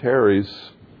tarries,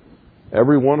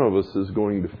 every one of us is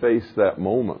going to face that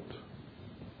moment.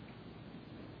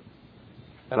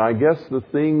 And I guess the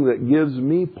thing that gives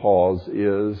me pause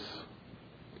is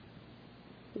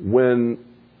when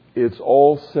it's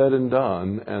all said and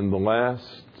done and the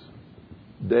last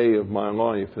day of my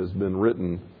life has been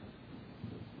written,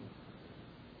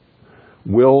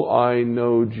 will I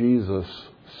know Jesus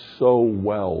so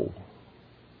well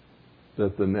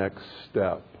that the next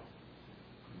step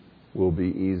will be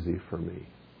easy for me?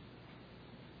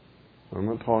 I'm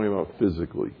not talking about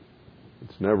physically.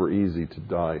 It's never easy to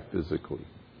die physically.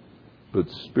 But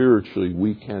spiritually,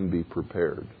 we can be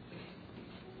prepared.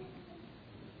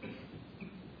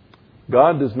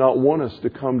 God does not want us to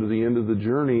come to the end of the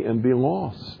journey and be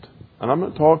lost. And I'm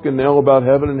not talking now about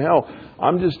heaven and hell.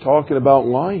 I'm just talking about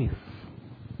life.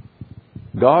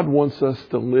 God wants us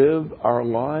to live our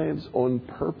lives on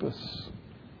purpose,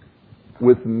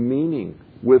 with meaning,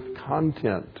 with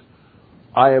content.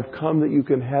 I have come that you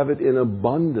can have it in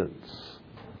abundance.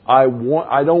 I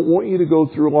don't want you to go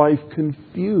through life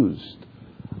confused.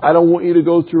 I don't want you to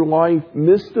go through life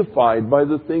mystified by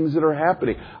the things that are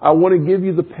happening. I want to give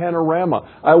you the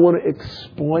panorama. I want to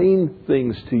explain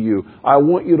things to you. I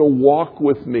want you to walk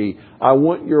with me. I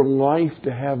want your life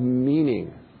to have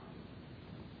meaning.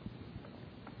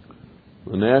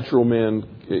 The natural man,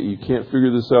 you can't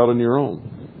figure this out on your own.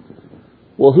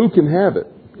 Well, who can have it?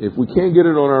 If we can't get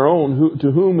it on our own,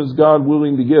 to whom is God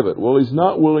willing to give it? Well, He's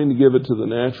not willing to give it to the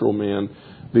natural man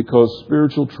because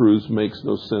spiritual truths make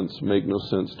no sense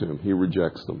to Him. He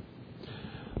rejects them.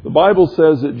 The Bible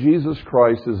says that Jesus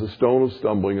Christ is a stone of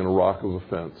stumbling and a rock of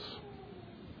offense.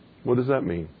 What does that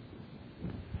mean?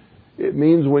 It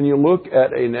means when you look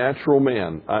at a natural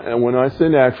man, and when I say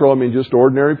natural, I mean just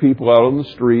ordinary people out on the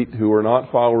street who are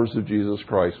not followers of Jesus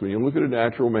Christ. When you look at a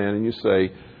natural man and you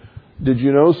say, did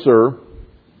you know, sir,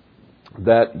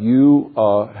 that you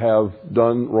have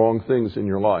done wrong things in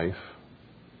your life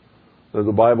that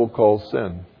the Bible calls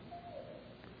sin?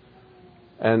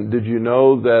 And did you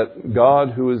know that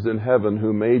God who is in heaven,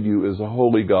 who made you, is a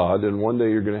holy God, and one day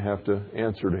you're going to have to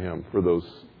answer to Him for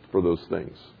those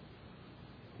things?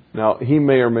 Now, He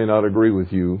may or may not agree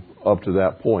with you up to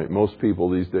that point. Most people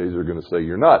these days are going to say,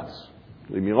 you're nuts.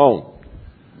 Leave me alone.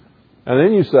 And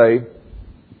then you say,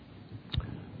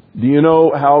 do you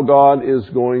know how God is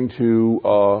going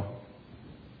to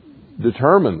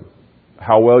determine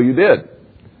how well you did?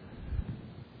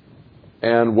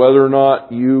 And whether or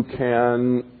not you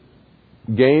can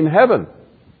gain heaven?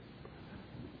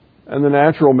 And the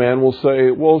natural man will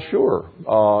say, well, sure.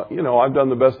 I've done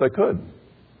the best I could.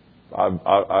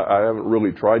 I haven't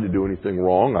really tried to do anything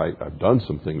wrong. I've done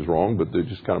some things wrong, but they're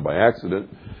just kind of by accident.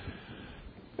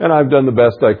 And I've done the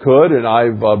best I could, and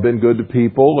I've been good to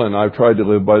people, and I've tried to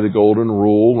live by the golden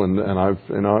rule,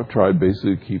 and I've tried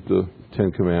basically to keep the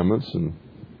 10 Commandments and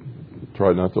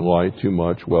tried not to lie too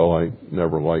much. Well, I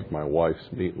never liked my wife's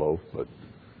meatloaf, but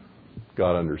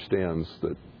God understands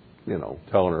that,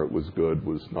 telling her it was good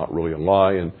was not really a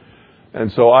lie,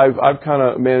 and so I've kind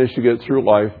of managed to get through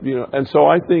life, and so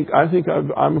I think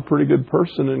I'm a pretty good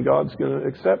person, and God's going to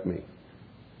accept me.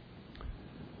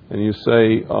 And you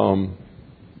say,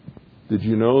 did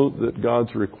you know that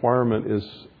God's requirement is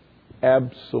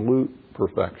absolute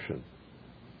perfection?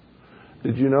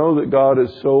 Did you know that God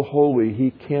is so holy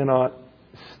He cannot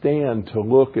stand to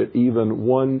look at even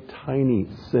one tiny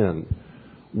sin,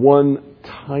 one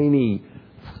tiny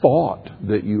thought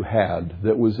that you had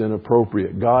that was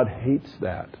inappropriate? God hates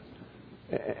that.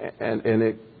 And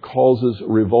it causes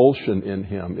revulsion in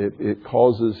Him. It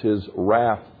causes His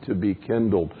wrath to be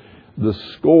kindled. The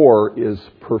score is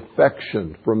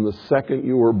perfection from the second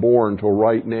you were born till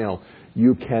right now.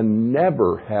 You can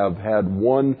never have had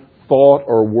one thought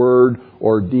or word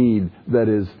or deed that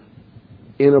is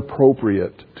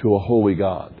inappropriate to a holy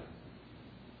God.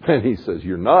 And He says,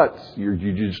 you're nuts. You're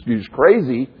just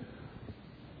crazy.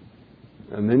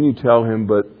 And then you tell him,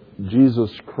 but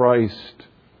Jesus Christ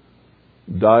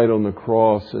died on the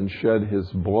cross and shed His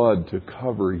blood to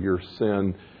cover your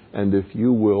sin. And if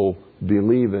you will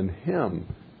believe in Him,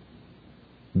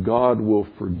 God will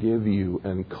forgive you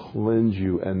and cleanse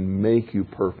you and make you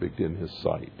perfect in His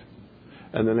sight.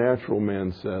 And the natural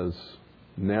man says,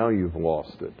 now you've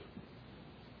lost it.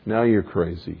 Now you're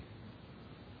crazy.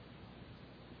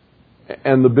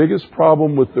 And the biggest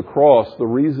problem with the cross, the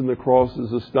reason the cross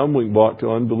is a stumbling block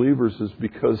to unbelievers, is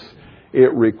because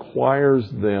it requires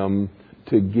them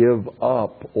to give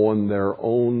up on their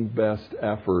own best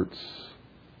efforts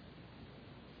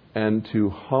and to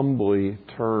humbly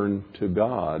turn to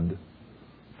God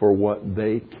for what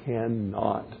they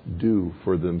cannot do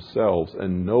for themselves.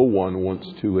 And no one wants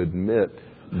to admit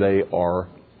they are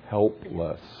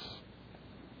helpless.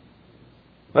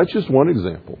 That's just one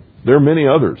example. There are many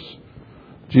others.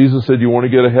 Jesus said, you want to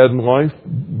get ahead in life?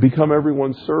 Become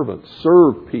everyone's servant.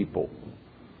 Serve people.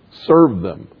 Serve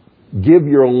them. Give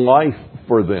your life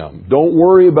for them. Don't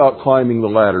worry about climbing the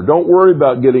ladder. Don't worry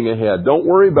about getting ahead. Don't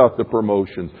worry about the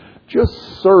promotions. Just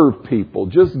serve people.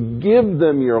 Just give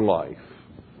them your life.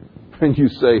 And you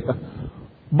say,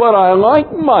 but I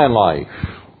like my life.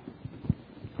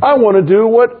 I want to do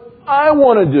what I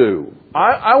want to do.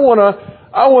 I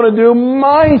want to do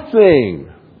my thing.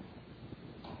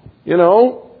 You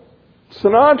know,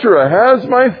 Sinatra has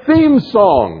my theme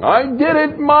song. I did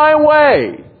it my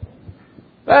way.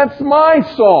 That's my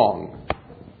song.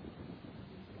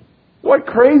 What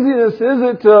craziness is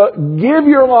it to give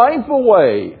your life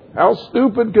away? How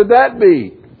stupid could that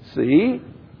be? See?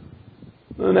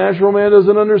 The natural man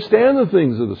doesn't understand the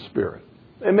things of the Spirit.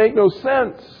 They make no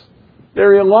sense.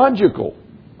 They're illogical.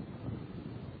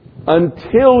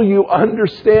 Until you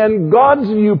understand God's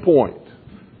viewpoint.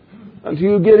 Until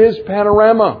you get His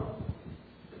panorama.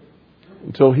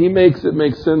 Until He makes it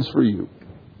make sense for you.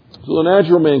 So the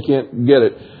natural man can't get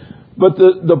it. But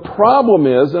the problem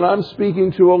is, and I'm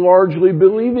speaking to a largely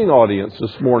believing audience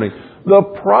this morning, the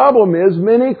problem is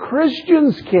many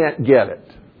Christians can't get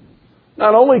it.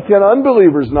 Not only can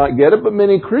unbelievers not get it, but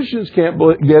many Christians can't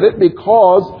get it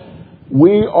because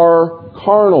we are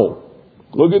carnal.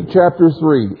 Look at chapter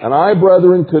 3. And I,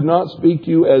 brethren, could not speak to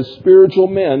you as spiritual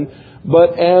men,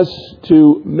 but as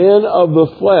to men of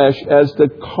the flesh, as to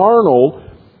carnal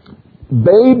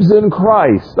babes in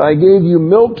Christ. I gave you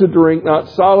milk to drink, not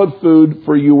solid food,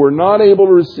 for you were not able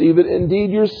to receive it.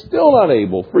 Indeed, you're still not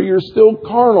able, for you're still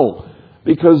carnal,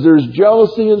 because there's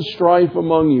jealousy and strife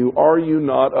among you. Are you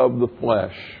not of the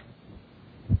flesh?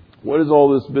 What is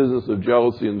all this business of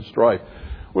jealousy and strife?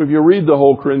 Well, if you read the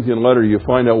whole Corinthian letter, you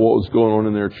find out what was going on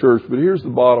in their church. But here's the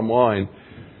bottom line.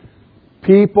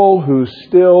 People who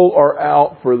still are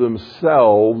out for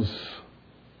themselves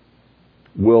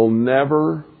will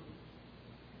never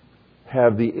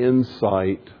have the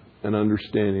insight and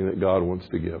understanding that God wants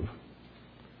to give.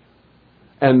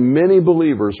 And many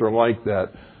believers are like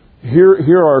that.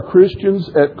 Here are Christians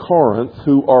at Corinth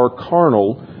who are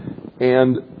carnal,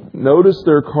 and notice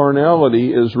their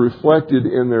carnality is reflected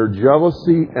in their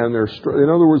jealousy and their in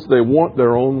other words, they want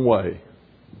their own way.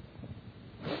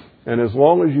 And as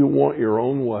long as you want your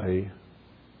own way,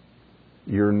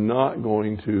 you're not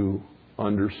going to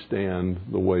understand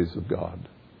the ways of God.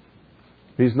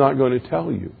 He's not going to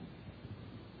tell you.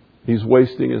 He's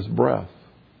wasting His breath.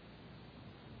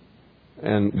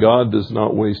 And God does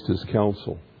not waste His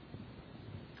counsel.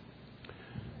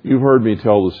 You've heard me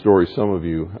tell the story, some of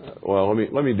you. Well,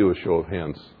 let me do a show of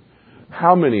hands.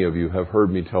 How many of you have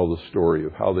heard me tell the story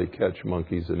of how they catch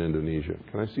monkeys in Indonesia?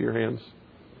 Can I see your hands?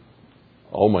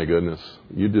 Oh my goodness,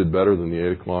 you did better than the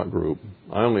 8 o'clock group.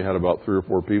 I only had about 3 or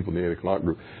 4 people in the 8 o'clock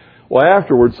group. Well,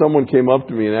 afterwards, someone came up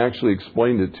to me and actually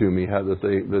explained it to me,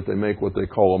 that they make what they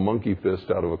call a monkey fist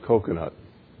out of a coconut.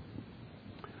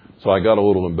 So I got a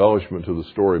little embellishment to the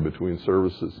story between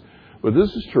services. But this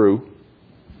is true.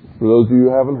 For those of you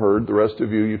who haven't heard, the rest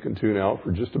of you, you can tune out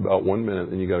for just about 1 minute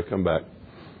and you got to come back.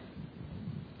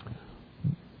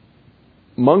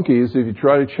 Monkeys, if you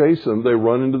try to chase them, they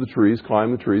run into the trees,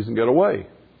 climb the trees, and get away.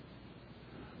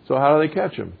 So how do they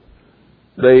catch them?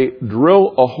 They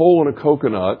drill a hole in a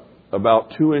coconut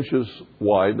about 2 inches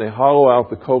wide. They hollow out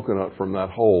the coconut from that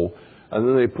hole, and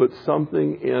then they put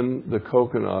something in the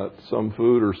coconut, some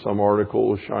food or some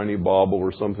article, a shiny bauble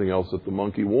or something else that the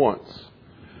monkey wants.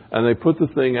 And they put the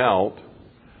thing out,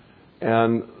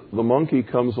 and the monkey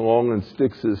comes along and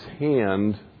sticks his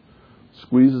hand,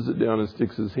 squeezes it down and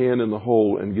sticks his hand in the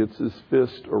hole and gets his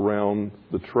fist around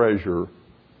the treasure.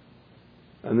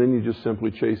 And then you just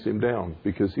simply chase him down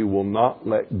because he will not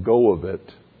let go of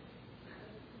it.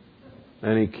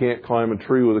 And he can't climb a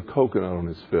tree with a coconut on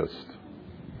his fist.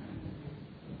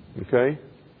 Okay?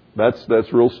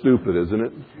 That's real stupid, isn't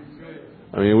it?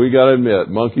 I mean, we got to admit,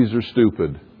 monkeys are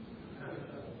stupid.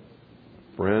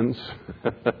 Friends,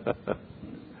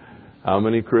 how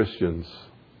many Christians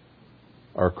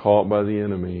are caught by the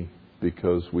enemy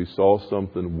because we saw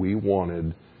something we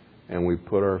wanted and we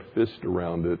put our fist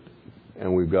around it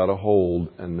and we've got a hold,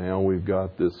 and now we've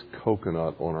got this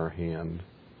coconut on our hand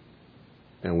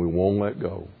and we won't let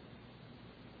go.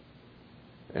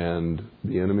 And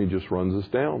the enemy just runs us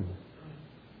down.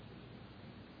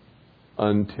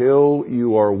 Until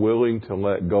you are willing to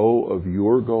let go of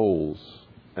your goals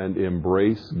and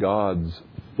embrace God's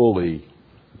fully,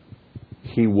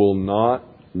 He will not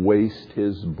waste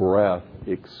His breath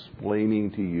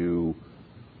explaining to you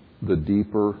the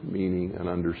deeper meaning and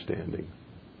understanding.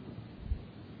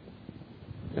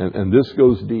 And this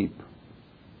goes deep.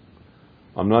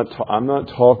 I'm not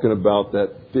talking about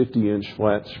that 50-inch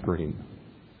flat screen.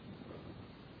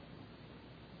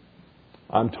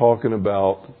 I'm talking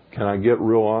about, can I get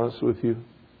real honest with you?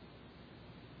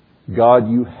 God,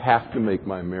 you have to make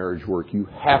my marriage work. You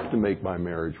have to make my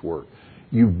marriage work.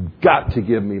 You've got to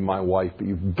give me my wife, but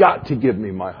you've got to give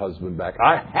me my husband back.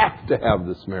 I have to have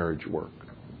this marriage work.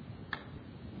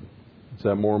 Is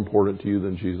that more important to you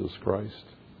than Jesus Christ?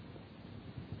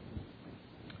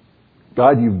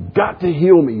 God, you've got to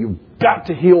heal me. You've got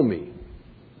to heal me.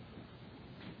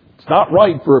 It's not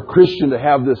right for a Christian to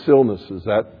have this illness. Is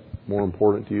that more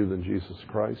important to you than Jesus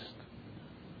Christ?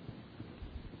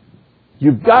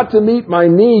 You've got to meet my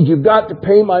need. You've got to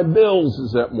pay my bills.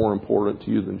 Is that more important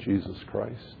to you than Jesus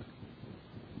Christ?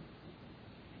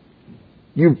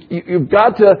 You've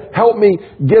got to help me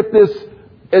get this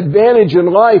advantage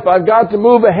in life. I've got to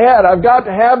move ahead. I've got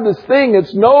to have this thing.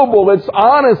 It's noble. It's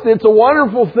honest. It's a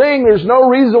wonderful thing. There's no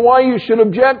reason why you should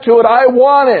object to it. I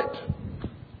want it.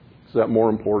 Is that more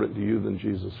important to you than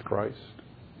Jesus Christ?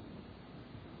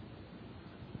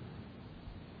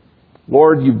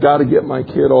 Lord, you've got to get my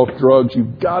kid off drugs.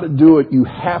 You've got to do it. You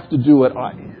have to do it.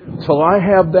 Till I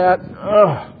have that,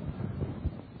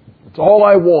 it's all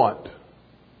I want.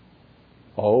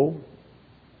 Oh,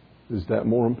 is that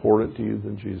more important to you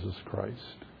than Jesus Christ?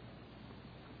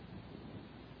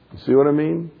 You see what I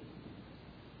mean?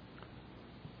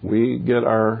 We get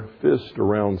our fist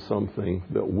around something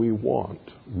that we want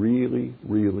really,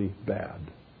 really bad.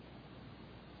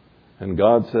 And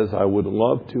God says, I would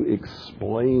love to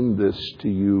explain this to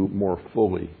you more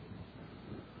fully.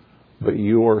 But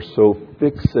you are so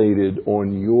fixated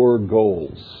on your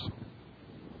goals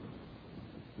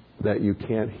that you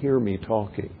can't hear me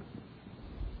talking.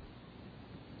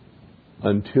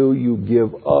 Until you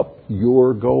give up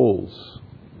your goals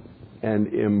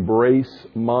and embrace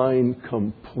mine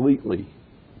completely,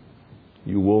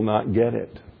 you will not get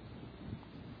it.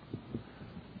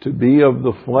 To be of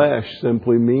the flesh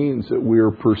simply means that we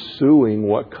are pursuing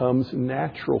what comes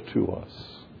natural to us.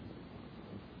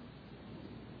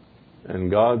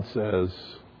 And God says,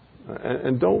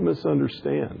 and don't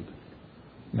misunderstand,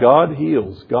 God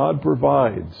heals, God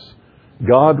provides,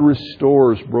 God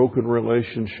restores broken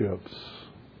relationships.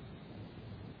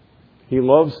 He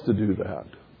loves to do that.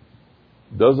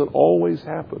 Doesn't always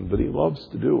happen, but He loves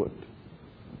to do it.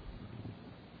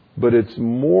 But it's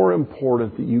more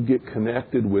important that you get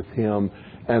connected with Him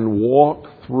and walk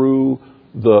through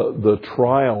the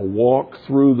trial, walk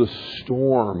through the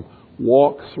storm,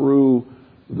 walk through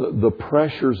the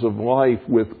pressures of life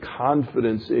with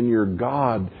confidence in your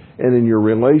God and in your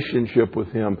relationship with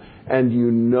Him, and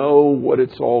you know what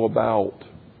it's all about.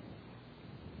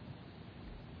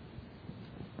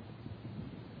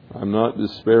 I'm not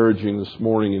disparaging this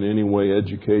morning in any way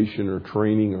education or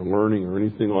training or learning or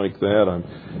anything like that.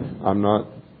 I'm not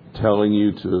telling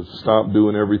you to stop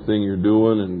doing everything you're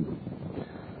doing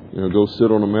and go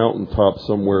sit on a mountaintop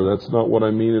somewhere. That's not what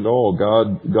I mean at all.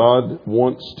 God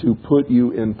wants to put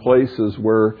you in places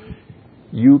where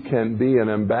you can be an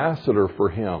ambassador for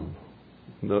Him.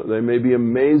 They may be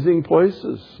amazing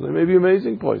places. They may be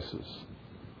amazing places.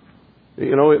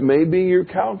 It may be your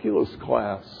calculus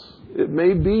class. It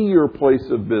may be your place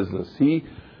of business. He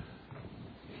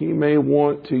may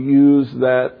want to use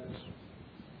that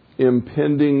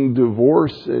impending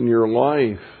divorce in your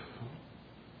life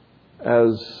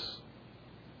as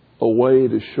a way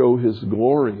to show His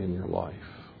glory in your life.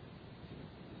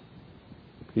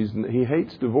 He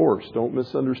hates divorce. Don't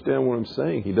misunderstand what I'm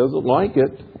saying. He doesn't like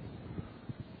it.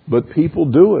 But people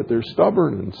do it. They're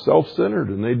stubborn and self-centered,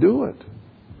 and they do it.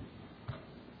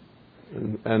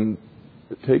 And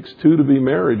it takes two to be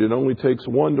married. It only takes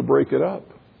one to break it up.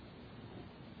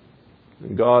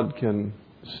 And God can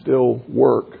still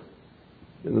work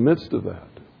in the midst of that.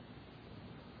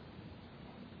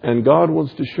 And God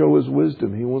wants to show His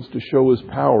wisdom. He wants to show His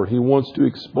power. He wants to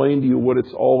explain to you what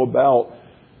it's all about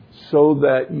so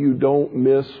that you don't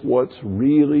miss what's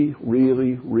really,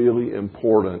 really, really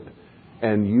important.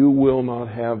 And you will not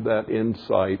have that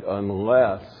insight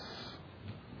unless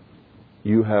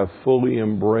you have fully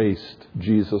embraced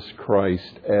Jesus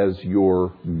Christ as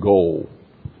your goal.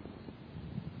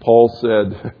 Paul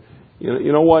said,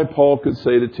 you know why Paul could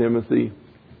say to Timothy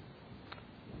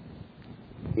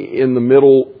in the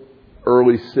middle,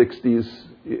 early 60s,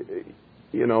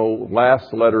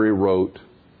 last letter he wrote,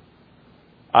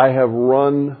 I have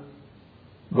run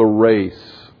the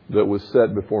race that was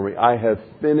set before me. I have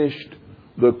finished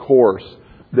the course.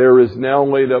 There is now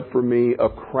laid up for me a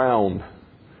crown.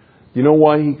 You know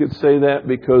why he could say that?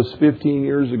 Because 15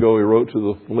 years ago he wrote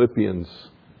to the Philippians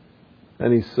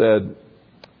and he said,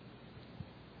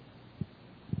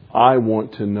 I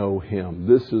want to know Him.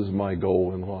 This is my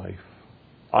goal in life.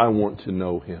 I want to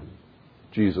know Him,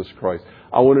 Jesus Christ.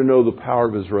 I want to know the power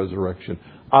of His resurrection.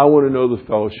 I want to know the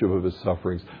fellowship of His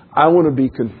sufferings. I want to be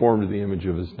conformed to the image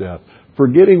of His death.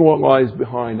 Forgetting what lies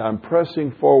behind, I'm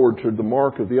pressing forward toward the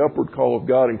mark of the upward call of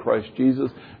God in Christ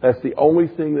Jesus. That's the only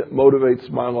thing that motivates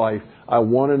my life. I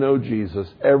want to know Jesus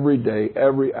every day,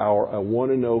 every hour. I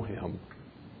want to know Him.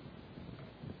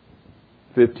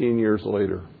 15 years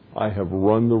later, I have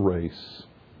run the race.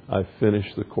 I've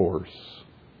finished the course.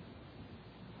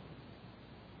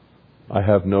 I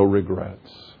have no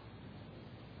regrets.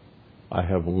 I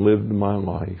have lived my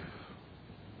life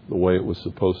the way it was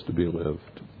supposed to be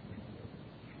lived.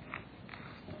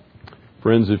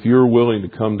 Friends, if you're willing to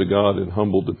come to God in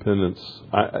humble dependence,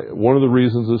 one of the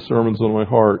reasons this sermon's on my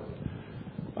heart,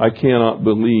 I cannot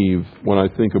believe when I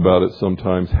think about it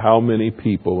sometimes how many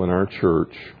people in our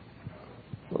church,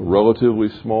 a relatively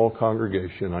small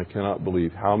congregation, I cannot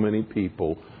believe how many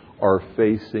people are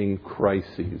facing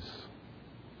crises,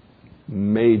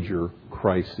 major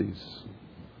crises.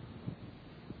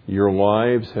 Your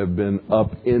lives have been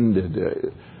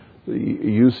upended.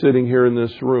 You sitting here in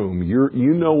this room,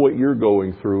 you know what you're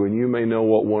going through, and you may know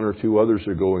what one or two others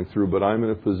are going through, but I'm in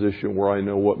a position where I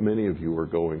know what many of you are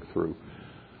going through.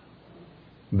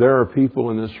 There are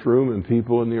people in this room and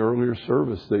people in the earlier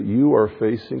service that you are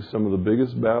facing some of the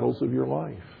biggest battles of your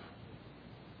life.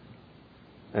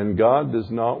 And God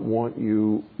does not want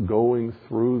you going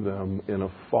through them in a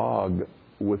fog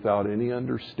without any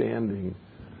understanding,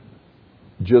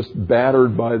 just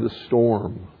battered by the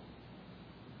storm.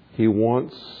 He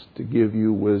wants to give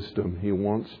you wisdom. He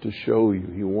wants to show you.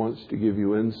 He wants to give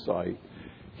you insight.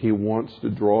 He wants to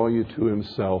draw you to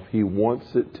Himself. He wants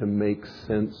it to make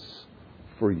sense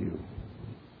for you.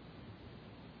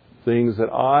 Things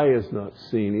that eye has not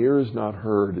seen, ear has not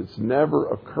heard, it's never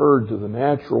occurred to the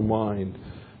natural mind.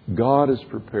 God has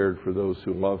prepared for those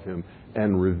who love Him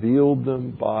and revealed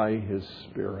them by His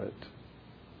Spirit.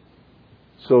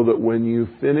 So that when you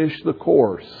finish the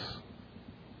course,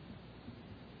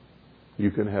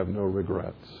 you can have no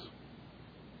regrets.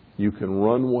 You can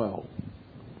run well.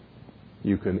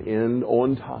 You can end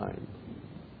on time.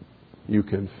 You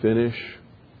can finish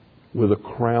with a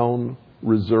crown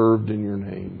reserved in your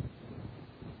name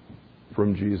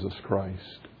from Jesus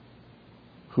Christ,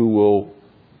 who will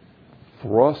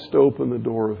thrust open the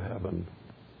door of heaven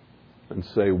and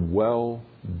say, "Well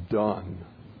done,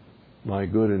 my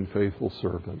good and faithful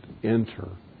servant. Enter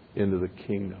into the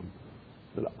kingdom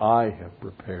that I have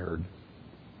prepared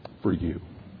for you."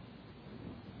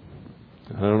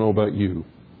 And I don't know about you,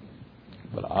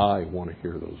 but I want to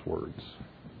hear those words.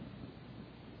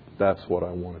 That's what I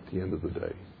want at the end of the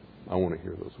day. I want to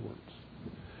hear those words.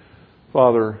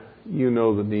 Father, you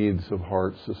know the needs of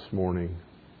hearts this morning.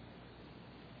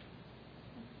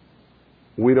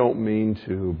 We don't mean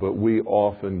to, but we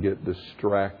often get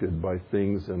distracted by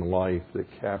things in life that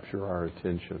capture our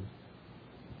attention.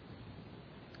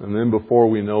 And then before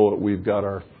we know it, we've got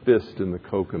our fist in the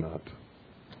coconut.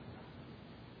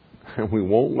 And we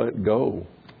won't let go.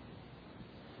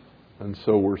 And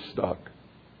so we're stuck.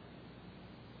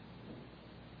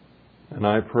 And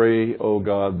I pray, oh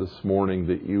God, this morning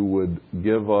that you would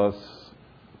give us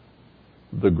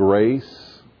the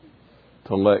grace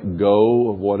to let go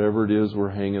of whatever it is we're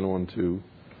hanging on to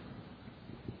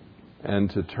and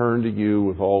to turn to you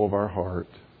with all of our heart,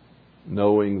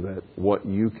 knowing that what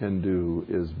you can do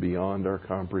is beyond our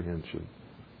comprehension.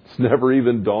 It's never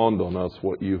even dawned on us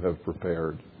what you have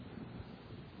prepared.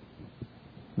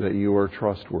 That you are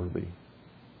trustworthy.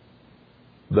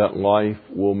 That life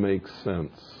will make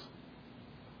sense.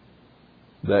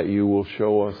 That you will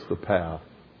show us the path.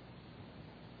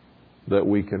 That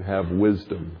we can have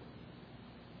wisdom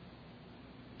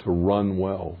to run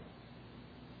well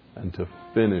and to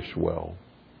finish well.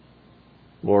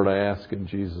 Lord, I ask in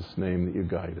Jesus' name that you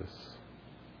guide us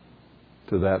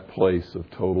to that place of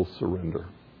total surrender.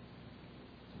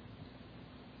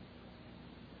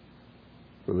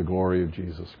 For the glory of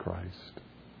Jesus Christ.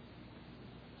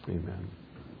 Amen.